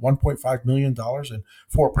 $1.5 million, and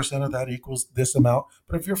 4% of that equals this amount.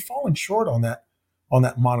 But if you're falling short on that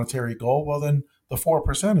monetary goal, well then the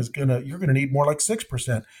 4% you're gonna need more like 6%.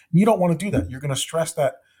 And you don't want to do that. You're going to stress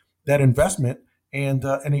that investment, and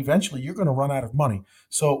eventually you're going to run out of money.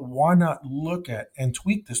 So why not look at and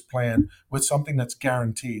tweak this plan with something that's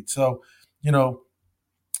guaranteed? So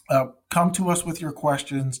come to us with your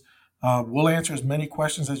questions. We'll answer as many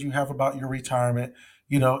questions as you have about your retirement.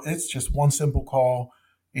 It's just one simple call,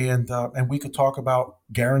 and we could talk about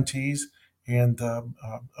guarantees and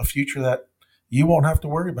a future that you won't have to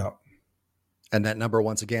worry about. And that number,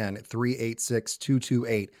 once again,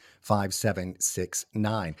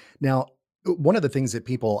 386-228-5769. Now, one of the things that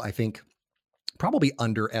people, I think, probably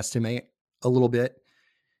underestimate a little bit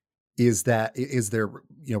is there,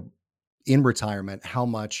 in retirement, how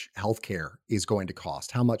much healthcare is going to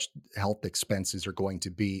cost, how much health expenses are going to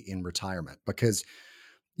be in retirement. Because,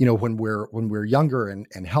 when we're younger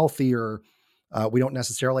and healthier, we don't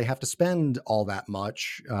necessarily have to spend all that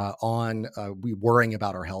much on worrying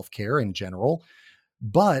about our healthcare in general.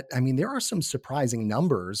 But I mean, there are some surprising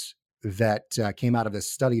numbers that came out of this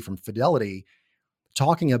study from Fidelity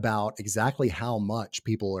talking about exactly how much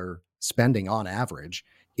people are spending on average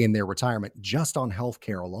in their retirement just on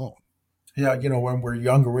healthcare alone. Yeah, when we're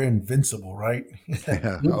younger, we're invincible, right?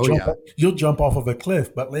 Oh, yeah. You'll jump off of a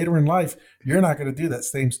cliff, but later in life, you're not going to do that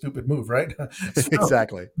same stupid move, right? So,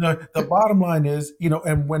 Exactly. the bottom line is,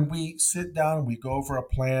 and when we sit down and we go over a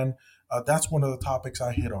plan, that's one of the topics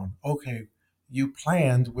I hit on. Okay, you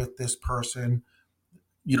planned with this person,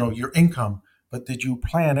 your income, but did you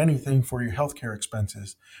plan anything for your healthcare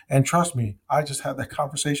expenses? And trust me, I just had that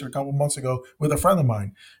conversation a couple months ago with a friend of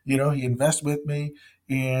mine. He invests with me,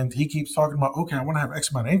 and he keeps talking about, okay, I want to have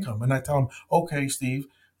X amount of income. And I tell him, okay, Steve,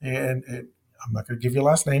 and I'm not going to give you a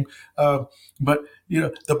last name, but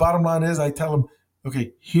the bottom line is, I tell him,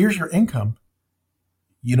 okay, here's your income.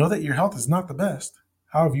 You know that your health is not the best.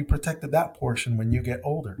 How have you protected that portion when you get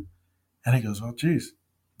older? And he goes, oh, geez,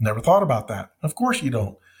 never thought about that. Of course you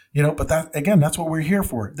don't. But that's what we're here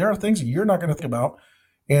for. There are things that you're not going to think about.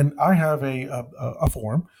 And I have a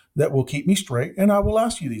form that will keep me straight, and I will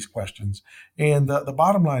ask you these questions. And the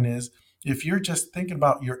bottom line is, if you're just thinking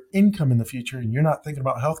about your income in the future and you're not thinking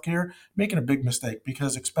about healthcare, making a big mistake,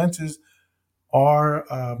 because expenses are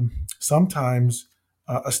sometimes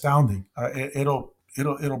astounding. It'll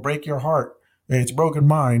break your heart. It's broken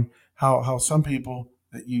mine how some people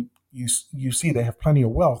that you see, they have plenty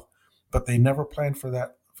of wealth, but they never planned for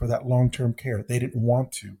that long-term care. They didn't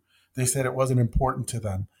want to. They said it wasn't important to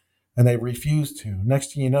them, and they refused to.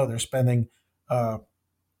 Next thing you know, they're spending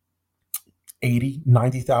 80,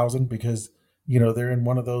 90,000 because they're in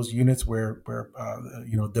one of those units where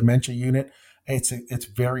dementia unit. It's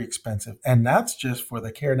very expensive, and that's just for the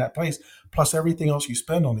care in that place, plus everything else you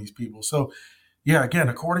spend on these people. So, yeah, again,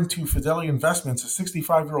 according to Fidelity Investments, a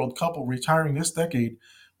 65-year-old couple retiring this decade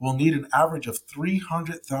will need an average of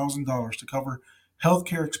 $300,000 to cover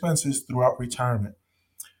healthcare expenses throughout retirement.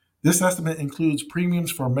 This estimate includes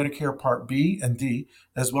premiums for Medicare Part B and D,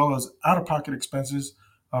 as well as out-of-pocket expenses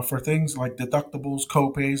for things like deductibles,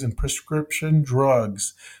 copays, and prescription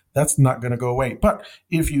drugs. That's not going to go away. But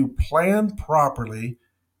if you plan properly,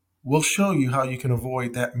 we'll show you how you can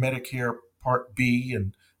avoid that Medicare Part B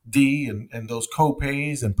and D and those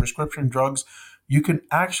copays and prescription drugs. You can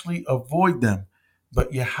actually avoid them,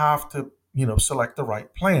 but you have to, select the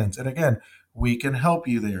right plans. And again, we can help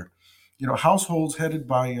you there. Households headed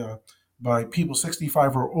by people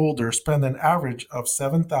 65 or older spend an average of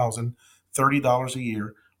 $7,030 a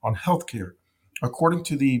year on healthcare, according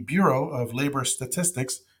to the Bureau of Labor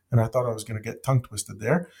Statistics. And I thought I was going to get tongue twisted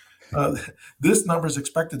there. This number is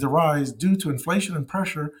expected to rise due to inflation and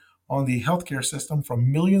pressure on the healthcare system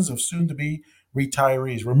from millions of soon-to-be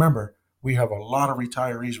retirees. Remember, we have a lot of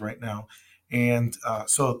retirees right now, and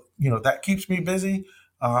so that keeps me busy.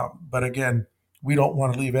 But again, we don't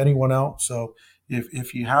want to leave anyone out. So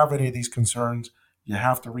if you have any of these concerns, you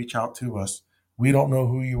have to reach out to us. We don't know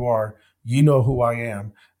who you are. You know who I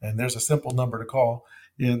am, and there's a simple number to call,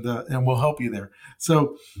 and we'll help you there.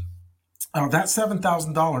 So that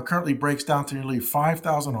 $7,000 currently breaks down to nearly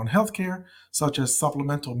 $5,000 on healthcare, such as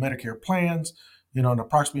supplemental Medicare plans, and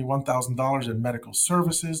approximately $1,000 in medical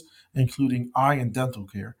services, including eye and dental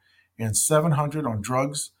care, and $700 on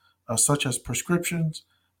drugs such as prescriptions,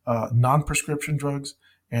 non-prescription drugs,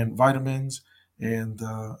 and vitamins, and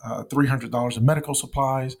 $300 in medical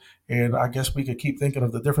supplies. And I guess we could keep thinking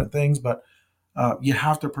of the different things, but you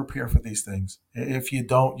have to prepare for these things. If you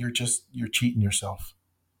don't, you're cheating yourself.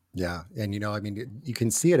 Yeah. And, I mean, you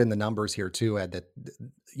can see it in the numbers here too, Ed, that,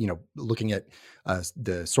 looking at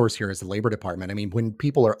the source here is the Labor Department. I mean, when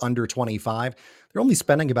people are under 25, they're only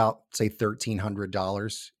spending about, say,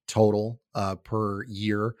 $1,300 total per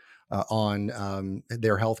year on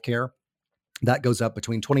their health care. That goes up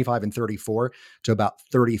between 25 and 34 to about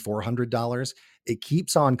 $3,400. It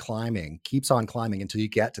keeps on climbing until you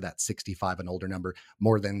get to that 65 and older number,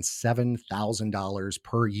 more than $7,000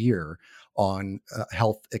 per year on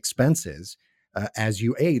health expenses as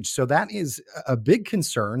you age. So that is a big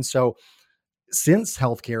concern. So since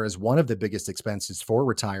healthcare is one of the biggest expenses for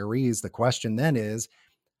retirees, the question then is,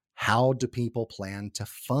 how do people plan to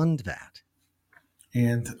fund that?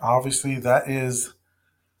 And obviously that is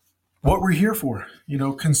what we're here for.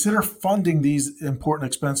 Consider funding these important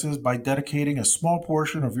expenses by dedicating a small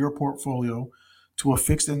portion of your portfolio to a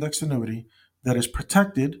fixed index annuity that is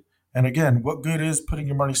protected. And again, what good is putting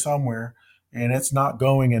your money somewhere and it's not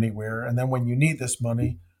going anywhere? And then when you need this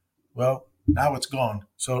money, well, now it's gone.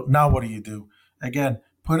 So now what do? Again,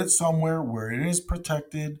 put it somewhere where it is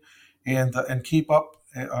protected and keep up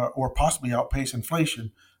or possibly outpace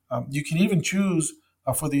inflation. You can even choose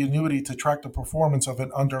for the annuity to track the performance of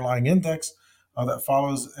an underlying index that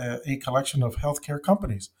follows a collection of healthcare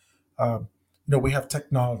companies. We have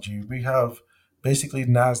technology, we have basically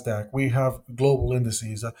NASDAQ, we have global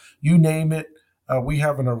indices, you name it. We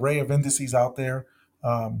have an array of indices out there.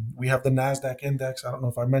 We have the NASDAQ index. I don't know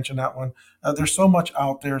if I mentioned that one. There's so much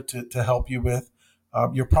out there to help you with.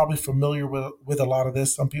 You're probably familiar with a lot of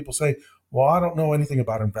this. Some people say, well, I don't know anything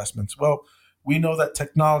about investments. Well, we know that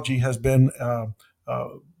technology has been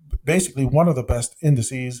basically one of the best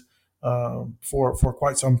indices for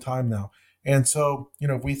quite some time now. And so,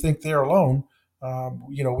 if we think they're alone,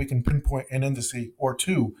 we can pinpoint an indice or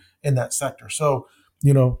two in that sector. So,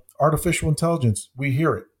 artificial intelligence, we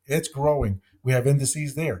hear it. It's growing. We have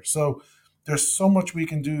indices there. So there's so much we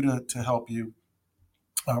can do to help you.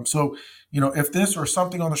 If this or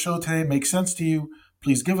something on the show today makes sense to you,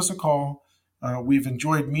 please give us a call. We've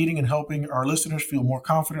enjoyed meeting and helping our listeners feel more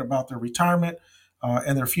confident about their retirement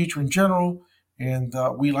and their future in general. And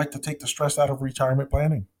we like to take the stress out of retirement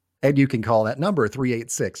planning. And you can call that number,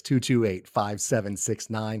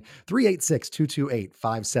 386-228-5769,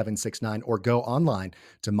 386-228-5769, or go online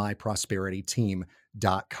to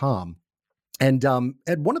myprosperityteam.com. And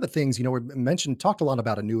Ed, one of the things, we talked a lot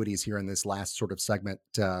about annuities here in this last sort of segment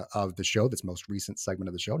of the show, this most recent segment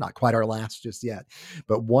of the show, not quite our last just yet.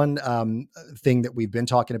 But one thing that we've been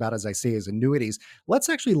talking about, as I say, is annuities. Let's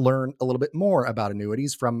actually learn a little bit more about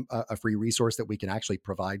annuities from a free resource that we can actually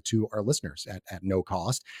provide to our listeners at no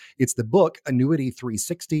cost. It's the book Annuity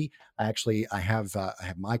 360. I have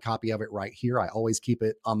my copy of it right here. I always keep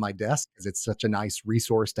it on my desk because it's such a nice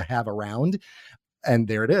resource to have around. And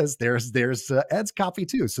there it is. There's Ed's copy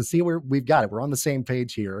too. So see where we've got it. We're on the same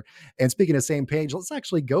page here. And speaking of same page, let's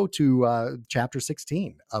actually go to chapter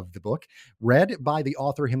 16 of the book, read by the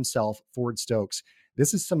author himself, Ford Stokes.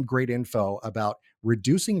 This is some great info about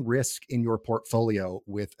reducing risk in your portfolio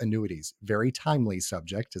with annuities. Very timely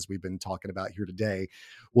subject, as we've been talking about here today.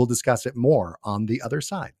 We'll discuss it more on the other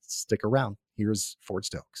side. Stick around. Here's Ford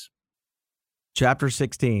Stokes. Chapter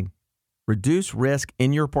 16. Reduce risk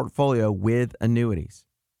in your portfolio with annuities.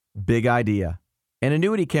 Big idea. An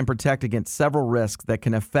annuity can protect against several risks that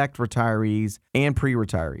can affect retirees and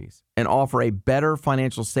pre-retirees and offer a better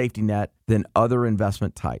financial safety net than other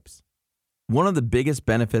investment types. One of the biggest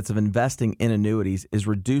benefits of investing in annuities is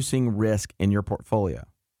reducing risk in your portfolio.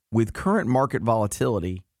 With current market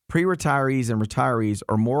volatility, pre-retirees and retirees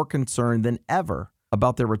are more concerned than ever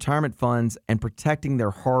about their retirement funds and protecting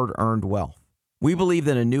their hard-earned wealth. We believe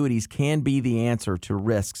that annuities can be the answer to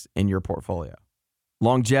risks in your portfolio.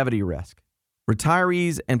 Longevity risk.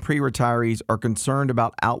 Retirees and pre-retirees are concerned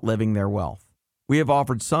about outliving their wealth. We have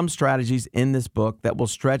offered some strategies in this book that will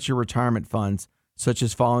stretch your retirement funds, such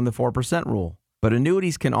as following the 4% rule. But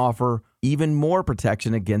annuities can offer even more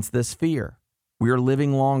protection against this fear. We are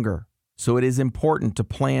living longer, so it is important to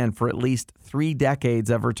plan for at least 3 decades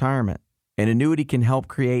of retirement. An annuity can help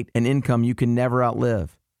create an income you can never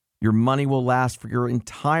outlive. Your money will last for your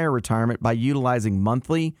entire retirement by utilizing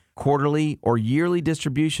monthly, quarterly, or yearly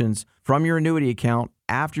distributions from your annuity account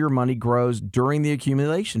after your money grows during the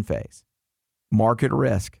accumulation phase. Market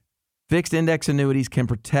risk. Fixed index annuities can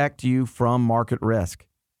protect you from market risk.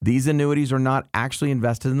 These annuities are not actually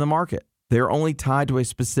invested in the market. They're only tied to a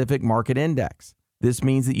specific market index. This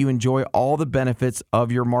means that you enjoy all the benefits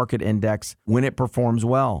of your market index when it performs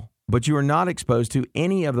well, but you are not exposed to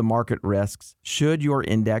any of the market risks should your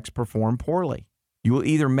index perform poorly. You will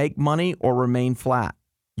either make money or remain flat.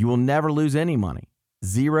 You will never lose any money.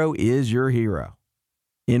 Zero is your hero.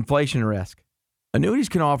 Inflation risk. Annuities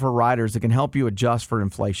can offer riders that can help you adjust for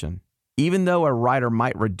inflation. Even though a rider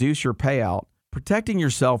might reduce your payout, protecting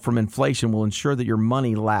yourself from inflation will ensure that your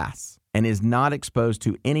money lasts and is not exposed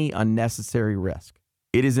to any unnecessary risk.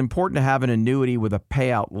 It is important to have an annuity with a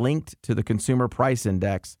payout linked to the Consumer Price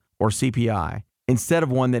Index, or CPI, instead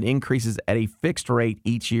of one that increases at a fixed rate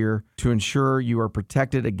each year to ensure you are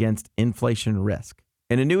protected against inflation risk.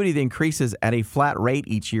 An annuity that increases at a flat rate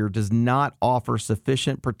each year does not offer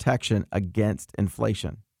sufficient protection against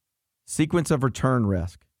inflation. Sequence of return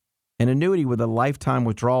risk. An annuity with a lifetime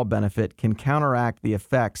withdrawal benefit can counteract the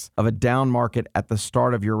effects of a down market at the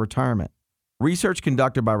start of your retirement. Research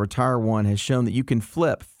conducted by RetireOne has shown that you can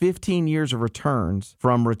flip 15 years of returns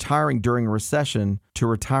from retiring during a recession to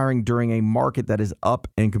retiring during a market that is up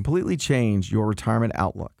and completely change your retirement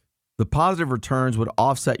outlook. The positive returns would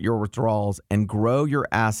offset your withdrawals and grow your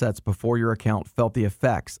assets before your account felt the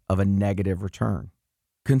effects of a negative return.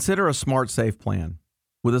 Consider a Smart Safe plan.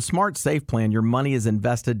 With a Smart Safe plan, your money is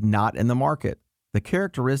invested not in the market. The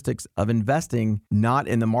characteristics of investing not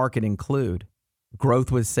in the market include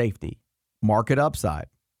growth with safety, market upside,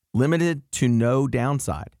 limited to no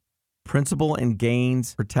downside, principal and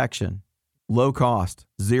gains protection, low cost,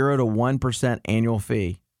 0 to 1% annual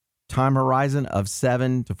fee, time horizon of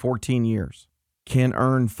 7 to 14 years, can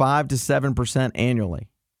earn 5 to 7%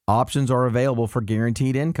 annually. Options are available for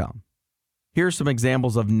guaranteed income. Here are some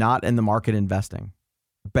examples of not in the market investing.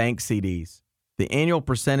 Bank CDs. The annual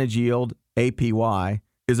percentage yield, APY,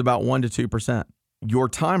 is about 1 to 2%. Your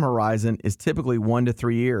time horizon is typically 1 to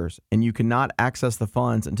 3 years, and you cannot access the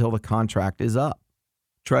funds until the contract is up.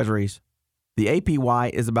 Treasuries. The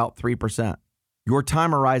APY is about 3%. Your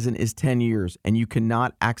time horizon is 10 years, and you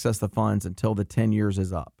cannot access the funds until the 10 years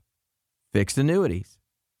is up. Fixed annuities.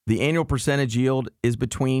 The annual percentage yield is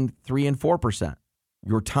between 3 and 4%.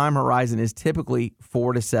 Your time horizon is typically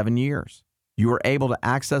 4 to 7 years. You are able to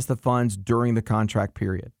access the funds during the contract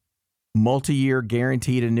period. Multi-year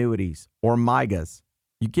guaranteed annuities, or MIGAs.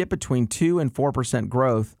 You get between 2 and 4%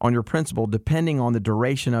 growth on your principal depending on the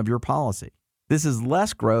duration of your policy. This is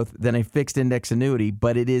less growth than a fixed index annuity,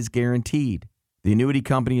 but it is guaranteed. The annuity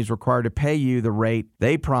company is required to pay you the rate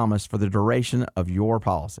they promise for the duration of your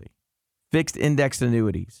policy. Fixed indexed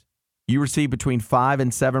annuities. You receive between 5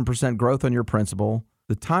 and 7% growth on your principal.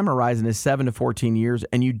 The time horizon is 7 to 14 years,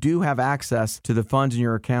 and you do have access to the funds in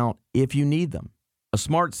your account if you need them. A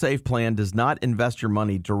Smart Safe plan does not invest your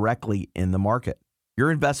money directly in the market.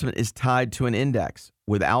 Your investment is tied to an index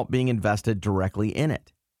without being invested directly in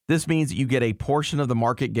it. This means that you get a portion of the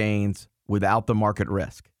market gains without the market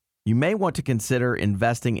risk. You may want to consider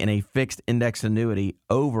investing in a fixed index annuity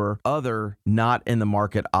over other not in the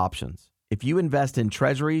market options. If you invest in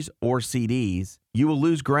treasuries or CDs, you will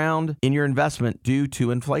lose ground in your investment due to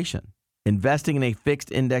inflation. Investing in a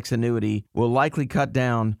fixed index annuity will likely cut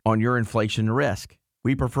down on your inflation risk.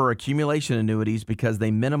 We prefer accumulation annuities because they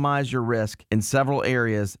minimize your risk in several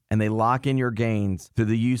areas and they lock in your gains through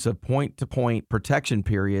the use of point-to-point protection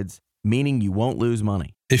periods, meaning you won't lose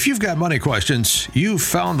money. If you've got money questions, you've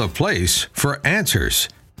found the place for answers.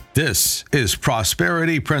 This is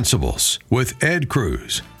Prosperity Principles with Ed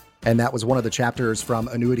Cruz. And that was one of the chapters from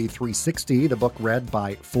Annuity 360, the book read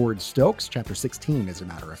by Ford Stokes, chapter 16, as a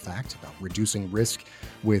matter of fact, about reducing risk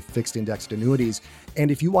with fixed indexed annuities.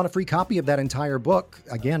 And if you want a free copy of that entire book,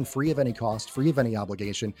 again, free of any cost, free of any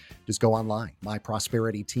obligation, just go online.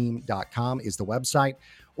 MyProsperityTeam.com is the website,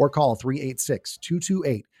 or call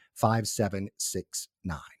 386-228-5769.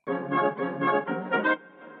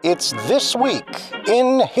 It's This Week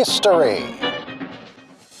in History.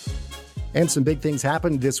 And some big things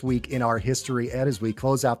happened this week in our history, Ed, as we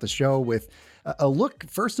close out the show with a look,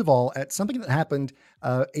 first of all, at something that happened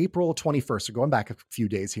April 21st. So going back a few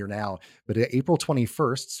days here now, but April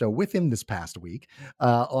 21st, so within this past week,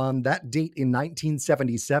 on that date in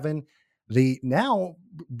 1977, the now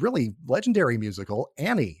really legendary musical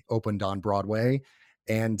Annie opened on Broadway.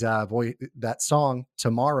 And boy, that song,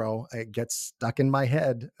 Tomorrow, it gets stuck in my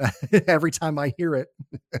head every time I hear it.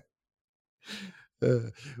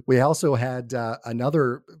 We also had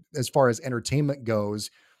another, as far as entertainment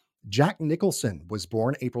goes, Jack Nicholson was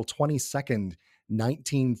born April 22nd,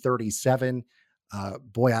 1937.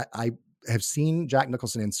 Boy, I have seen Jack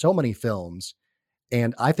Nicholson in so many films,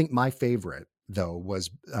 And I think my favorite, though, was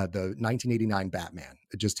the 1989 Batman.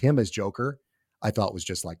 Just him as Joker, I thought was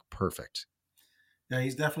just like perfect. Yeah,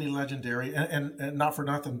 he's definitely legendary, and not for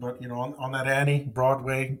nothing, but on that Annie,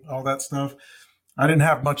 Broadway, all that stuff. I didn't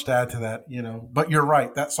have much to add to that, But you're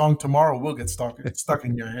right. That song "Tomorrow" will get stuck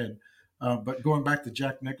in your head. But going back to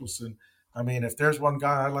Jack Nicholson, I mean, if there's one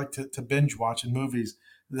guy I like to binge watch in movies,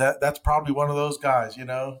 that's probably one of those guys,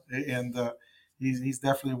 And he's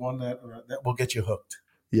definitely one that will get you hooked.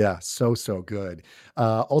 Yeah, so good.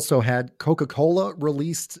 Also had Coca-Cola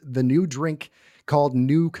released the new drink called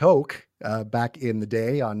New Coke back in the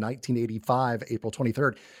day on 1985, April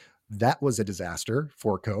 23rd. That was a disaster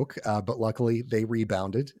for Coke, but luckily they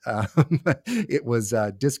rebounded. It was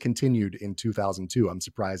discontinued in 2002. I'm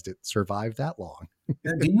surprised it survived that long.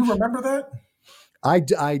 Do you remember that?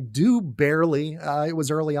 I do barely. It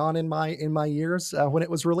was early on in my years when it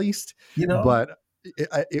was released, but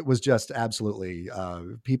it was just absolutely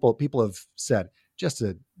people have said just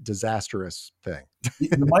a disastrous thing.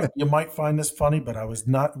 You might find this funny, but I was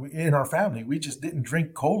not in our family. We just didn't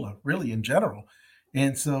drink cola really in general,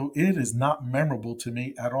 and so it is not memorable to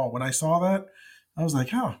me at all. When I saw that, I was like,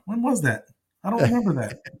 "Huh, when was that? I don't remember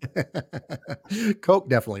that." Coke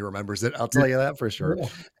definitely remembers it. I'll tell you that for sure. Yeah.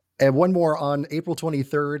 And one more on April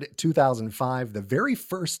 23rd, 2005, the very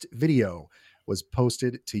first video was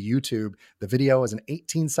posted to YouTube. The video is an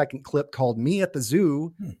 18-second clip called Me at the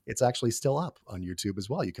Zoo. It's actually still up on YouTube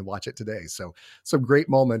as well. You can watch it today. So some great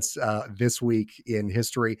moments this week in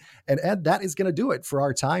history. And Ed, that is going to do it for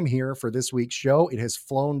our time here for this week's show. It has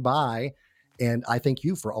flown by. And I thank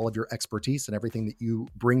you for all of your expertise and everything that you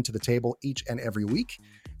bring to the table each and every week.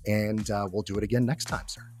 And we'll do it again next time,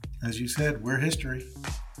 sir. As you said, we're history.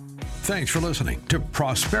 Thanks for listening to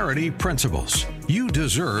Prosperity Principles. You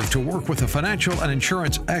deserve to work with a financial and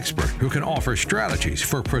insurance expert who can offer strategies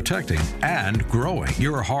for protecting and growing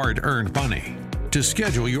your hard-earned money. To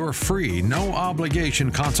schedule your free,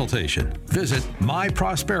 no-obligation consultation, visit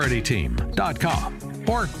myprosperityteam.com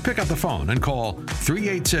or pick up the phone and call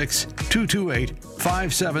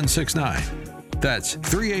 386-228-5769. That's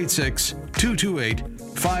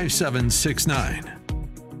 386-228-5769.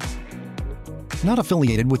 Not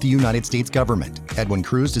affiliated with the United States government. Edwin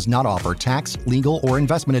Cruz does not offer tax, legal, or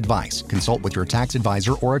investment advice. Consult with your tax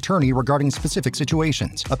advisor or attorney regarding specific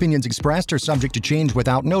situations. Opinions expressed are subject to change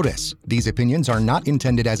without notice. These opinions are not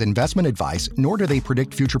intended as investment advice, nor do they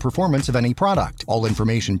predict future performance of any product. All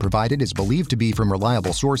information provided is believed to be from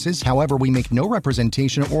reliable sources. However, we make no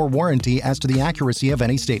representation or warranty as to the accuracy of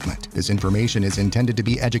any statement. This information is intended to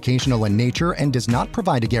be educational in nature and does not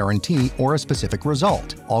provide a guarantee or a specific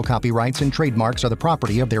result. All copyrights and trademarks are the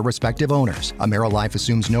property of their respective owners. AmeriLife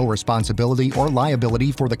assumes no responsibility or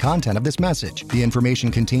liability for the content of this message. The information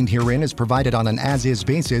contained herein is provided on an as-is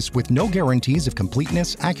basis with no guarantees of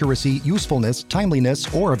completeness, accuracy, usefulness,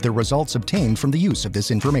 timeliness, or of the results obtained from the use of this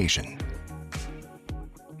information.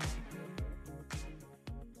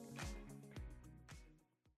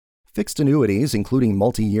 Fixed annuities, including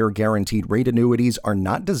multi-year guaranteed rate annuities, are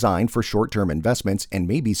not designed for short-term investments and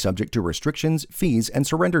may be subject to restrictions, fees, and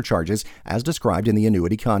surrender charges as described in the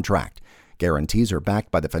annuity contract. Guarantees are backed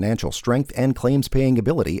by the financial strength and claims-paying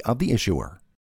ability of the issuer.